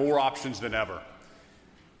have more options than ever.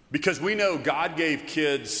 Because we know God gave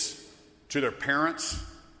kids to their parents,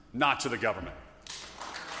 not to the government.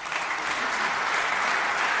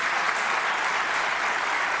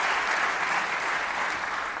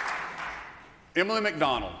 Emily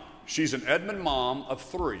McDonald, she's an Edmond mom of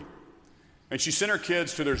 3, and she sent her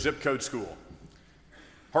kids to their zip code school.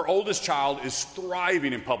 Her oldest child is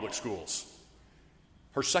thriving in public schools.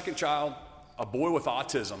 Her second child, a boy with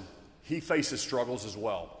autism, he faces struggles as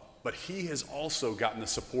well, but he has also gotten the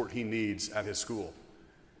support he needs at his school.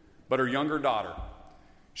 But her younger daughter,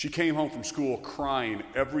 she came home from school crying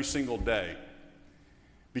every single day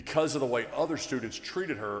because of the way other students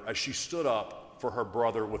treated her as she stood up for her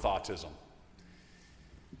brother with autism.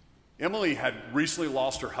 Emily had recently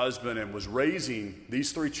lost her husband and was raising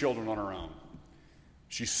these 3 children on her own.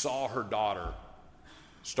 She saw her daughter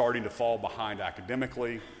starting to fall behind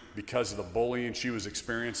academically because of the bullying she was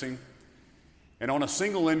experiencing. And on a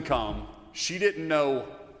single income, she didn't know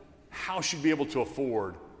how she'd be able to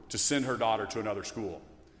afford to send her daughter to another school.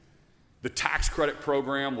 The tax credit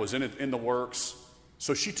program was in the works,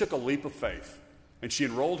 so she took a leap of faith and she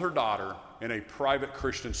enrolled her daughter in a private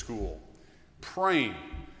Christian school, praying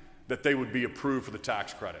that they would be approved for the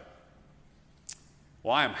tax credit.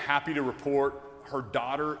 Well, I am happy to report her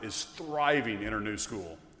daughter is thriving in her new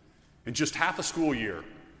school. In just half a school year,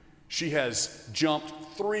 she has jumped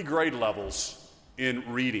 3 grade levels in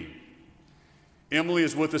reading. Emily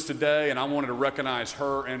is with us today, and I wanted to recognize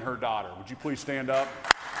her and her daughter. Would you please stand up?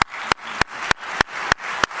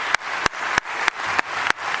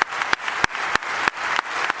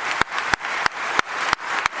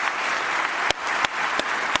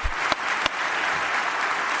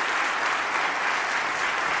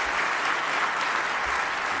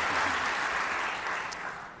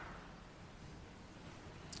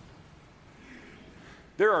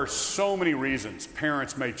 There are so many reasons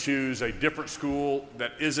parents may choose a different school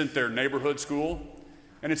that isn't their neighborhood school,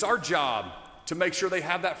 and it's our job to make sure they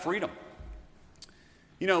have that freedom.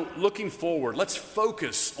 You know, looking forward, let's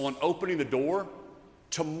focus on opening the door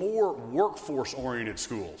to more workforce-oriented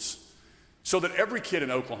schools so that every kid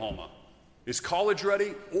in Oklahoma is college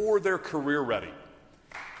ready or they're career ready.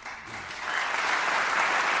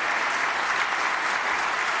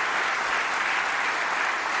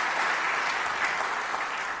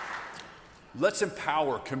 Let's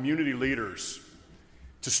empower community leaders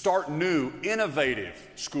to start new, innovative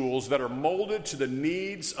schools that are molded to the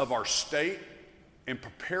needs of our state and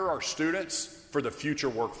prepare our students for the future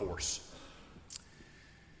workforce.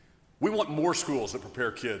 We want more schools that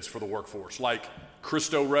prepare kids for the workforce, like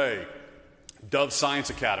Cristo Rey, Dove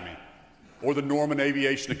Science Academy, or the Norman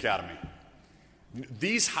Aviation Academy.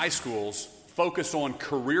 These high schools focus on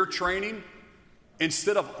career training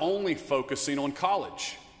instead of only focusing on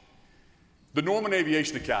college. The Norman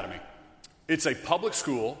Aviation Academy, it's a public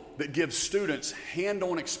school that gives students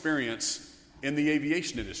hand-on experience in the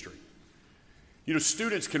aviation industry. You know,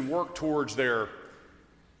 students can work towards their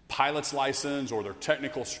pilot's license or their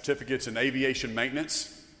technical certificates in aviation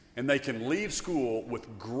maintenance, and they can leave school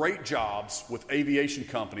with great jobs with aviation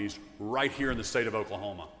companies right here in the state of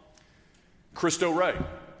Oklahoma. Cristo Rey,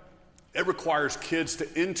 it requires kids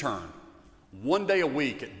to intern 1 day a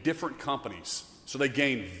week at different companies so they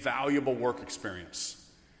gain valuable work experience.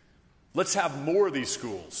 Let's have more of these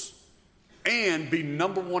schools and be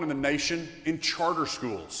number 1 in the nation in charter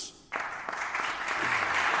schools.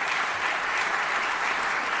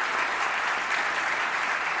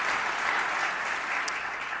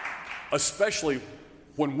 Especially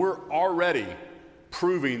when we're already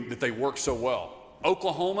proving that they work so well.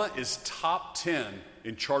 Oklahoma is top 10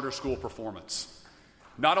 in charter school performance.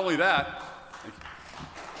 Not only that,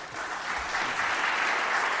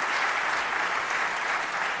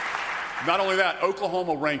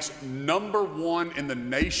 Oklahoma ranks number 1 in the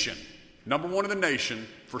nation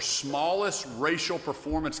for smallest racial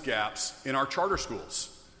performance gaps in our charter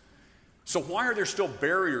schools. So why are there still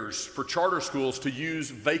barriers for charter schools to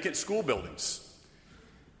use vacant school buildings?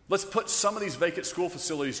 Let's put some of these vacant school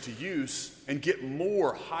facilities to use and get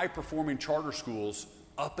more high-performing charter schools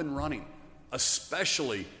up and running,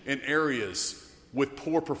 especially in areas with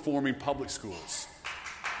poor-performing public schools.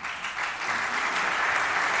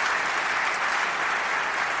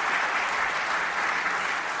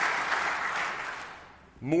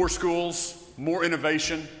 More schools, more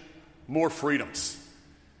innovation, more freedoms.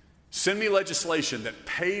 Send me legislation that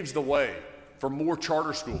paves the way for more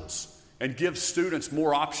charter schools and gives students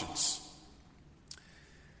more options.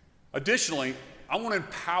 Additionally, I want to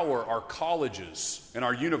empower our colleges and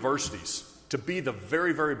our universities to be the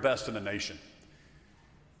very, very best in the nation.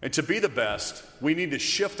 And to be the best, we need to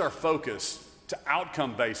shift our focus to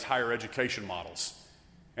outcome-based higher education models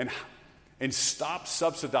and stop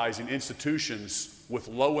subsidizing institutions with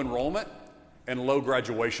low enrollment and low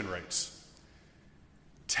graduation rates.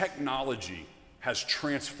 Technology has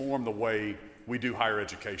transformed the way we do higher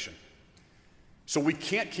education. So we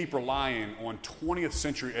can't keep relying on 20th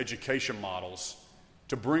century education models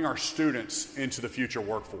to bring our students into the future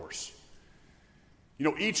workforce. You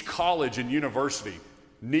know, each college and university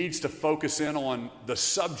needs to focus in on the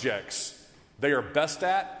subjects they are best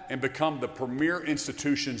at and become the premier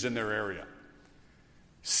institutions in their area.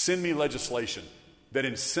 Send me legislation that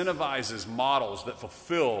incentivizes models that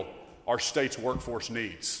fulfill our state's workforce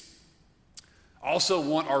needs. I also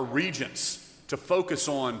want our regents to focus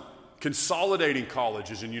on consolidating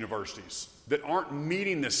colleges and universities that aren't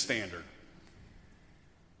meeting this standard.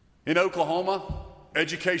 In Oklahoma,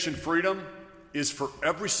 education freedom is for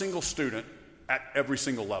every single student at every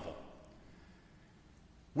single level.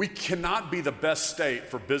 We cannot be the best state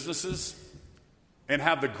for businesses and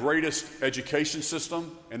have the greatest education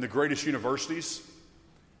system and the greatest universities,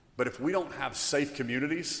 but if we don't have safe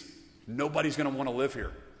communities, nobody's going to want to live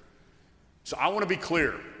here. So I want to be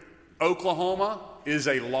clear. Oklahoma is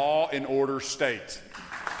a law and order state.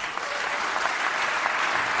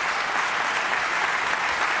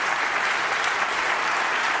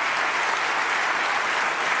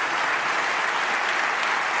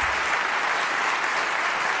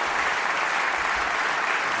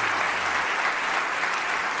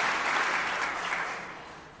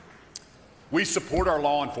 We support our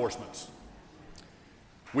law enforcement.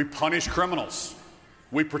 We punish criminals.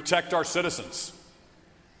 We protect our citizens.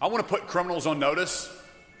 I want to put criminals on notice.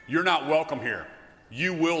 You're not welcome here.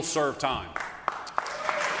 You will serve time.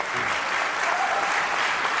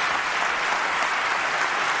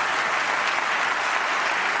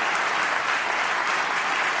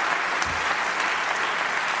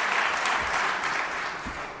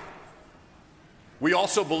 We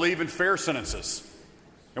also believe in fair sentences,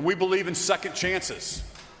 and we believe in second chances.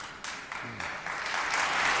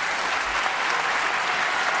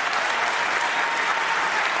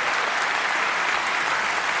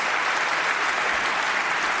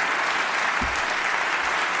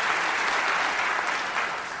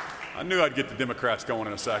 I knew I'd get the Democrats going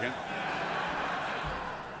in a second.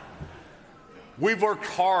 We've worked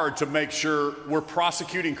hard to make sure we're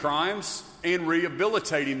prosecuting crimes and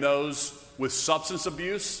rehabilitating those with substance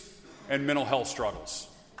abuse and mental health struggles.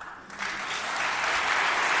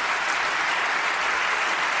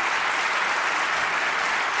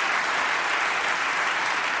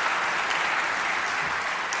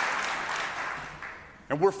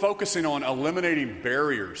 And we're focusing on eliminating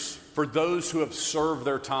barriers for those who have served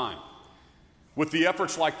their time. With the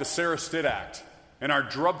efforts like the Sarah Stitt Act and our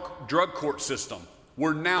drug court system,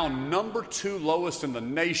 we're now number 2 lowest in the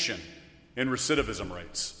nation in recidivism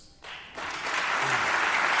rates.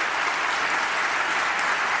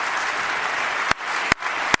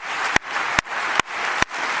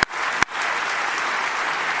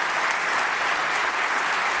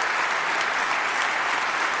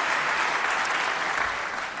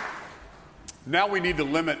 Now we need to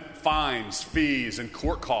limit fines, fees, and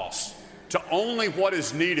court costs to only what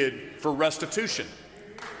is needed for restitution.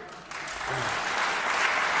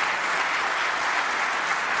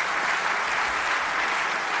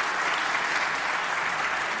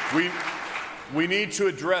 We need to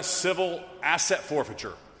address civil asset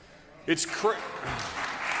forfeiture. It's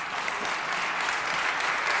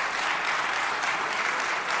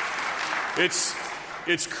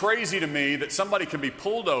crazy to me that somebody can be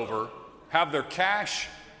pulled over, have their cash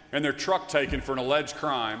and their truck taken for an alleged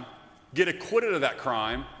crime, get acquitted of that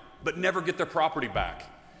crime, but never get their property back.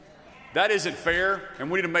 That isn't fair,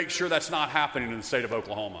 and we need to make sure that's not happening in the state of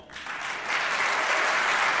Oklahoma.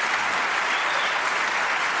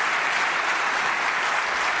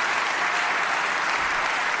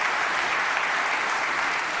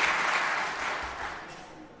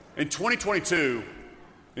 In 2022,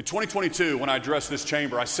 when I addressed this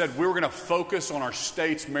chamber, I said we were going to focus on our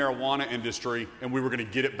state's marijuana industry and we were going to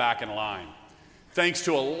get it back in line. Thanks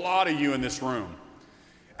to a lot of you in this room.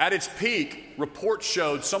 At its peak, reports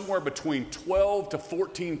showed somewhere between 12 to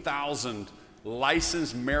 14,000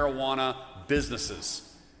 licensed marijuana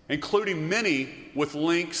businesses, including many with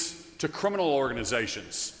links to criminal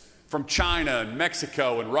organizations from China and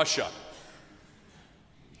Mexico and Russia.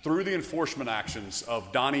 Through the enforcement actions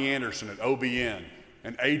of Donnie Anderson at OBN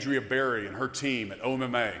and Adria Berry and her team at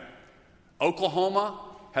OMMA, Oklahoma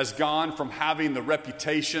has gone from having the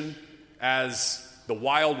reputation as the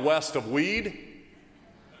Wild West of weed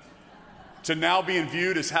to now being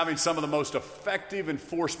viewed as having some of the most effective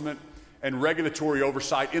enforcement and regulatory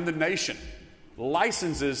oversight in the nation.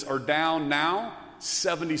 Licenses are down now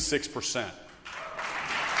 76%.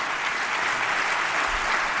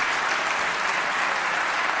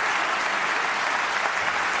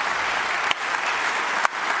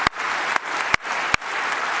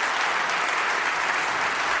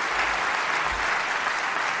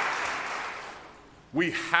 We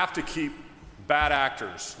have to keep bad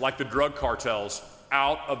actors like the drug cartels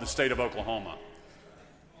out of the state of Oklahoma.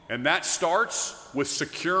 And that starts with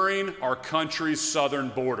securing our country's southern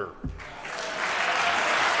border.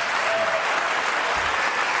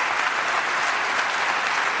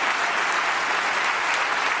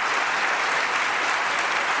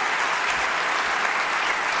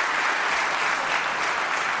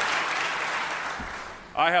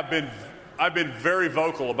 I've been very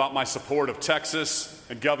vocal about my support of Texas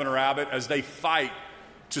and Governor Abbott as they fight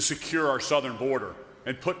to secure our southern border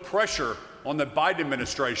and put pressure on the Biden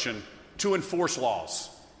administration to enforce laws.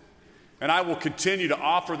 And I will continue to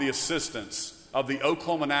offer the assistance of the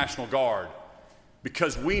Oklahoma National Guard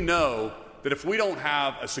because we know that if we don't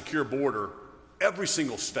have a secure border, every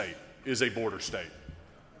single state is a border state.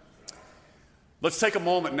 Let's take a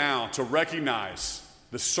moment now to recognize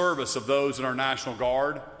the service of those in our National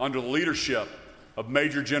Guard under the leadership of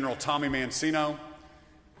Major General Tommy Mancino.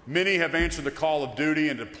 Many have answered the call of duty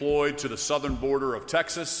and deployed to the southern border of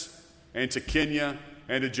Texas and to Kenya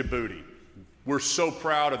and to Djibouti. We're so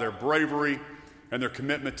proud of their bravery and their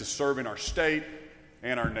commitment to serving our state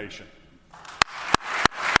and our nation.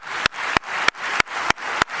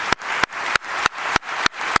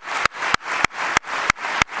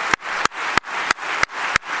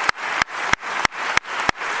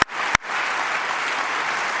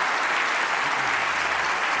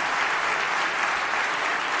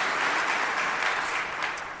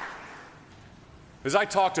 As I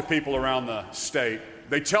talk to people around the state,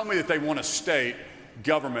 they tell me that they want a state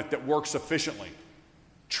government that works efficiently,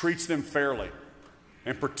 treats them fairly,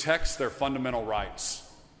 and protects their fundamental rights.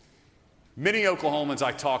 Many Oklahomans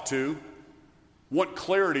I talk to want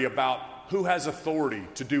clarity about who has authority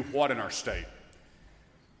to do what in our state.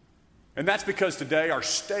 And that's because today our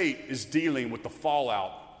state is dealing with the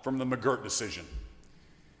fallout from the McGirt decision.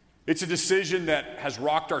 It's a decision that has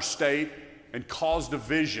rocked our state and caused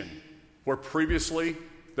division where previously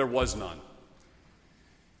there was none.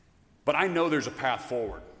 But I know there's a path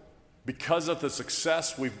forward. Because of the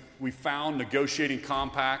success we've found negotiating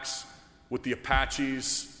compacts with the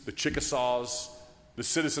Apaches, the Chickasaws, the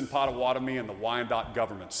Citizen Potawatomi, and the Wyandotte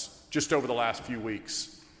governments just over the last few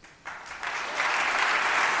weeks.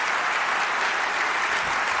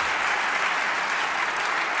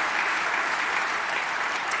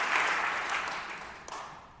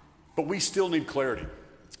 But we still need clarity.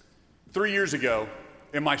 3 years ago,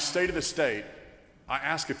 in my State of the State, I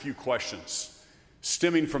asked a few questions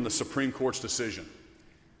stemming from the Supreme Court's decision.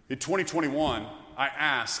 In 2021, I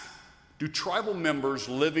asked, do tribal members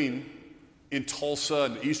living in Tulsa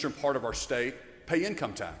and the eastern part of our state pay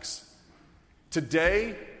income tax?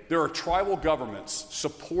 Today, there are tribal governments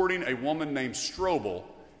supporting a woman named Strobel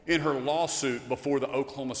in her lawsuit before the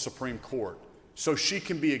Oklahoma Supreme Court so she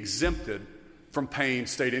can be exempted from paying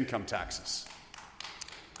state income taxes.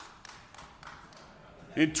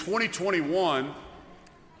 In 2021,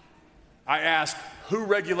 I asked, who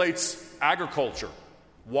regulates agriculture,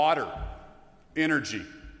 water, energy?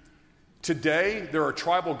 Today, there are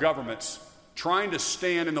tribal governments trying to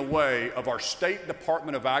stand in the way of our State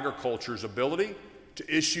Department of Agriculture's ability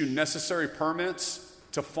to issue necessary permits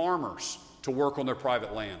to farmers to work on their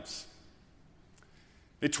private lands.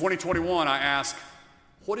 In 2021, I asked,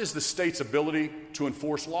 what is the state's ability to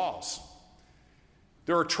enforce laws?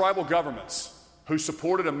 There are tribal governments who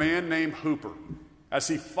supported a man named Hooper as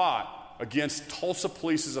he fought against Tulsa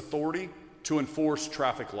Police's authority to enforce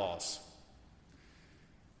traffic laws.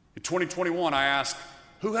 In 2021, I asked,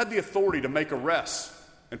 who had the authority to make arrests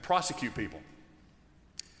and prosecute people?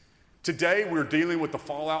 Today, we're dealing with the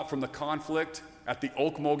fallout from the conflict at the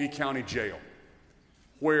Okmulgee County Jail,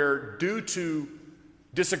 where due to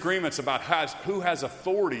disagreements about who has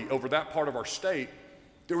authority over that part of our state,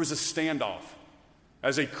 there was a standoff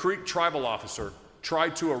as a Creek tribal officer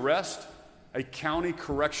tried to arrest a county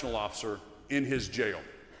correctional officer in his jail.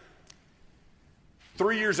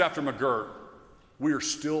 3 years after McGirt, we are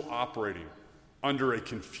still operating under a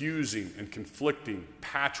confusing and conflicting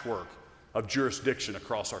patchwork of jurisdiction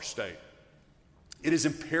across our state. It is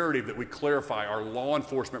imperative that we clarify our law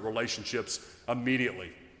enforcement relationships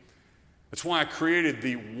immediately. That's why I created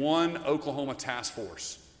the One Oklahoma Task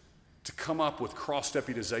Force to come up with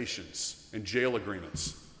cross-deputizations and jail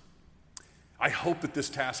agreements. I hope that this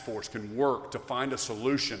task force can work to find a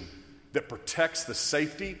solution that protects the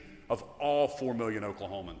safety of all 4 million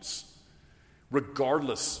Oklahomans,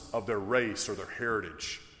 regardless of their race or their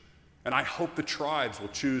heritage. And I hope the tribes will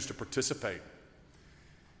choose to participate.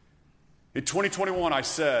 In 2021, I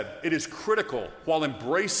said, it is critical, while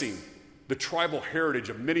embracing the tribal heritage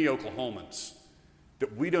of many Oklahomans,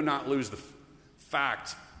 that we do not lose the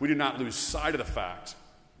fact we do not lose sight of the fact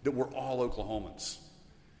that we're all Oklahomans.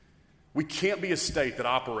 We can't be a state that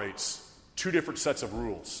operates two different sets of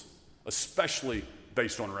rules, especially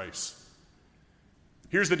based on race.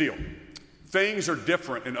 Here's the deal. Things are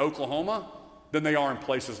different in Oklahoma than they are in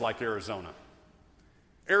places like Arizona.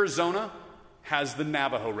 Arizona has the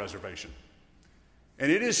Navajo Reservation.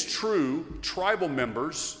 And it is true, tribal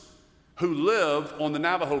members who live on the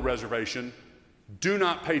Navajo Reservation do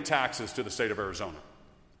not pay taxes to the state of Arizona.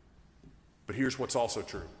 But here's what's also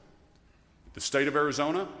true. The state of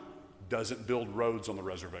Arizona doesn't build roads on the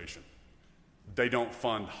reservation. They don't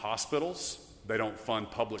fund hospitals, they don't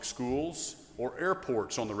fund public schools or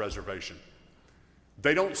airports on the reservation.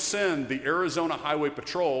 They don't send the Arizona Highway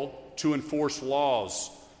Patrol to enforce laws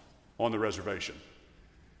on the reservation.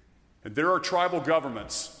 And there are tribal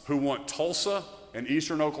governments who want Tulsa and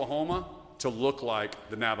eastern Oklahoma to look like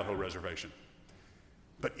the Navajo Reservation.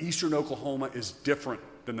 But eastern Oklahoma is different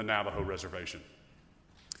than the Navajo Reservation.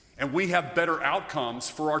 And we have better outcomes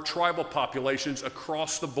for our tribal populations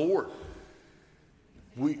across the board.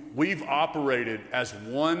 We've operated as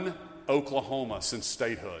one Oklahoma since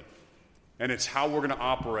statehood, and it's how we're going to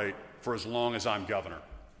operate for as long as I'm governor.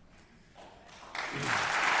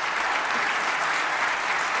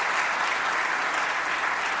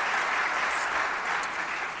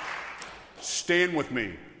 Stand with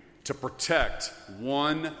me to protect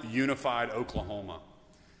one unified Oklahoma.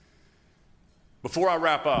 Before I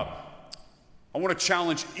wrap up, I want to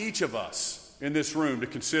challenge each of us in this room to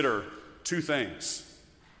consider two things.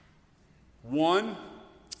 One,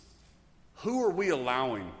 who are we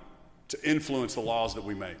allowing to influence the laws that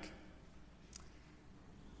we make?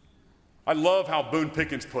 I love how Boone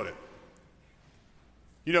Pickens put it.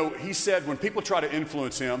 You know, he said when people try to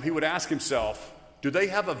influence him, he would ask himself, do they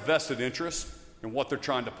have a vested interest in what they're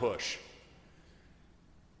trying to push?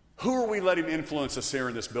 Who are we letting influence us here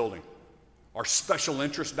in this building? Are special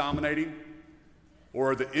interests dominating,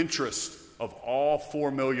 or are the interests of all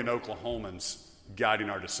 4 million Oklahomans guiding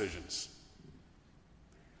our decisions?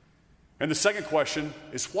 And the second question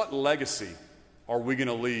is, what legacy are we going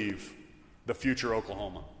to leave the future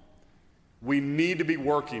Oklahoma? We need to be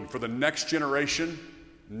working for the next generation,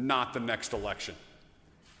 not the next election.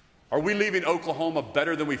 Are we leaving Oklahoma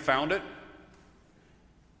better than we found it?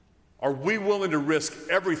 Are we willing to risk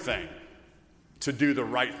everything to do the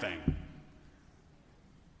right thing?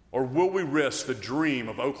 Or will we risk the dream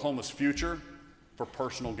of Oklahoma's future for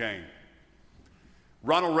personal gain?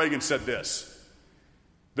 Ronald Reagan said this: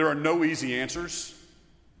 there are no easy answers,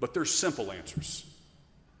 but there's simple answers.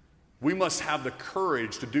 We must have the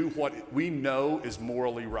courage to do what we know is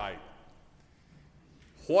morally right.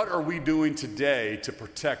 What are we doing today to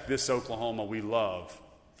protect this Oklahoma we love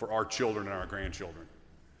for our children and our grandchildren?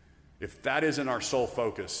 If that isn't our sole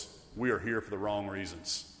focus, we are here for the wrong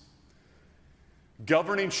reasons.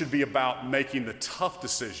 Governing should be about making the tough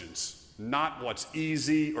decisions, not what's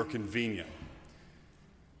easy or convenient.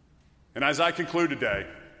 And as I conclude today,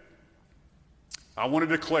 I want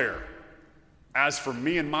to declare, as for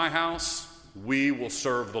me and my house, we will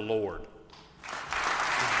serve the Lord.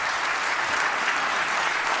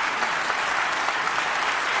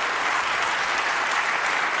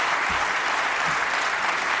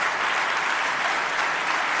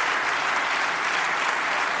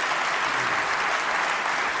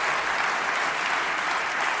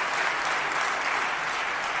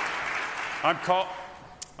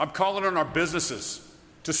 I'm calling on our businesses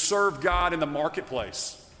to serve God in the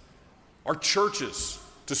marketplace, our churches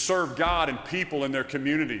to serve God and people in their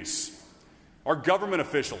communities, our government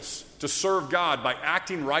officials to serve God by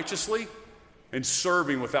acting righteously and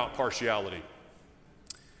serving without partiality.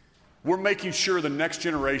 We're making sure the next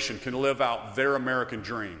generation can live out their American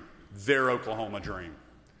dream, their Oklahoma dream.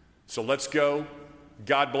 So let's go.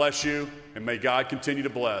 God bless you, and may God continue to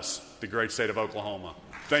bless the great state of Oklahoma.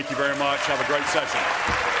 Thank you very much. Have a great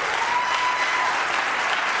session.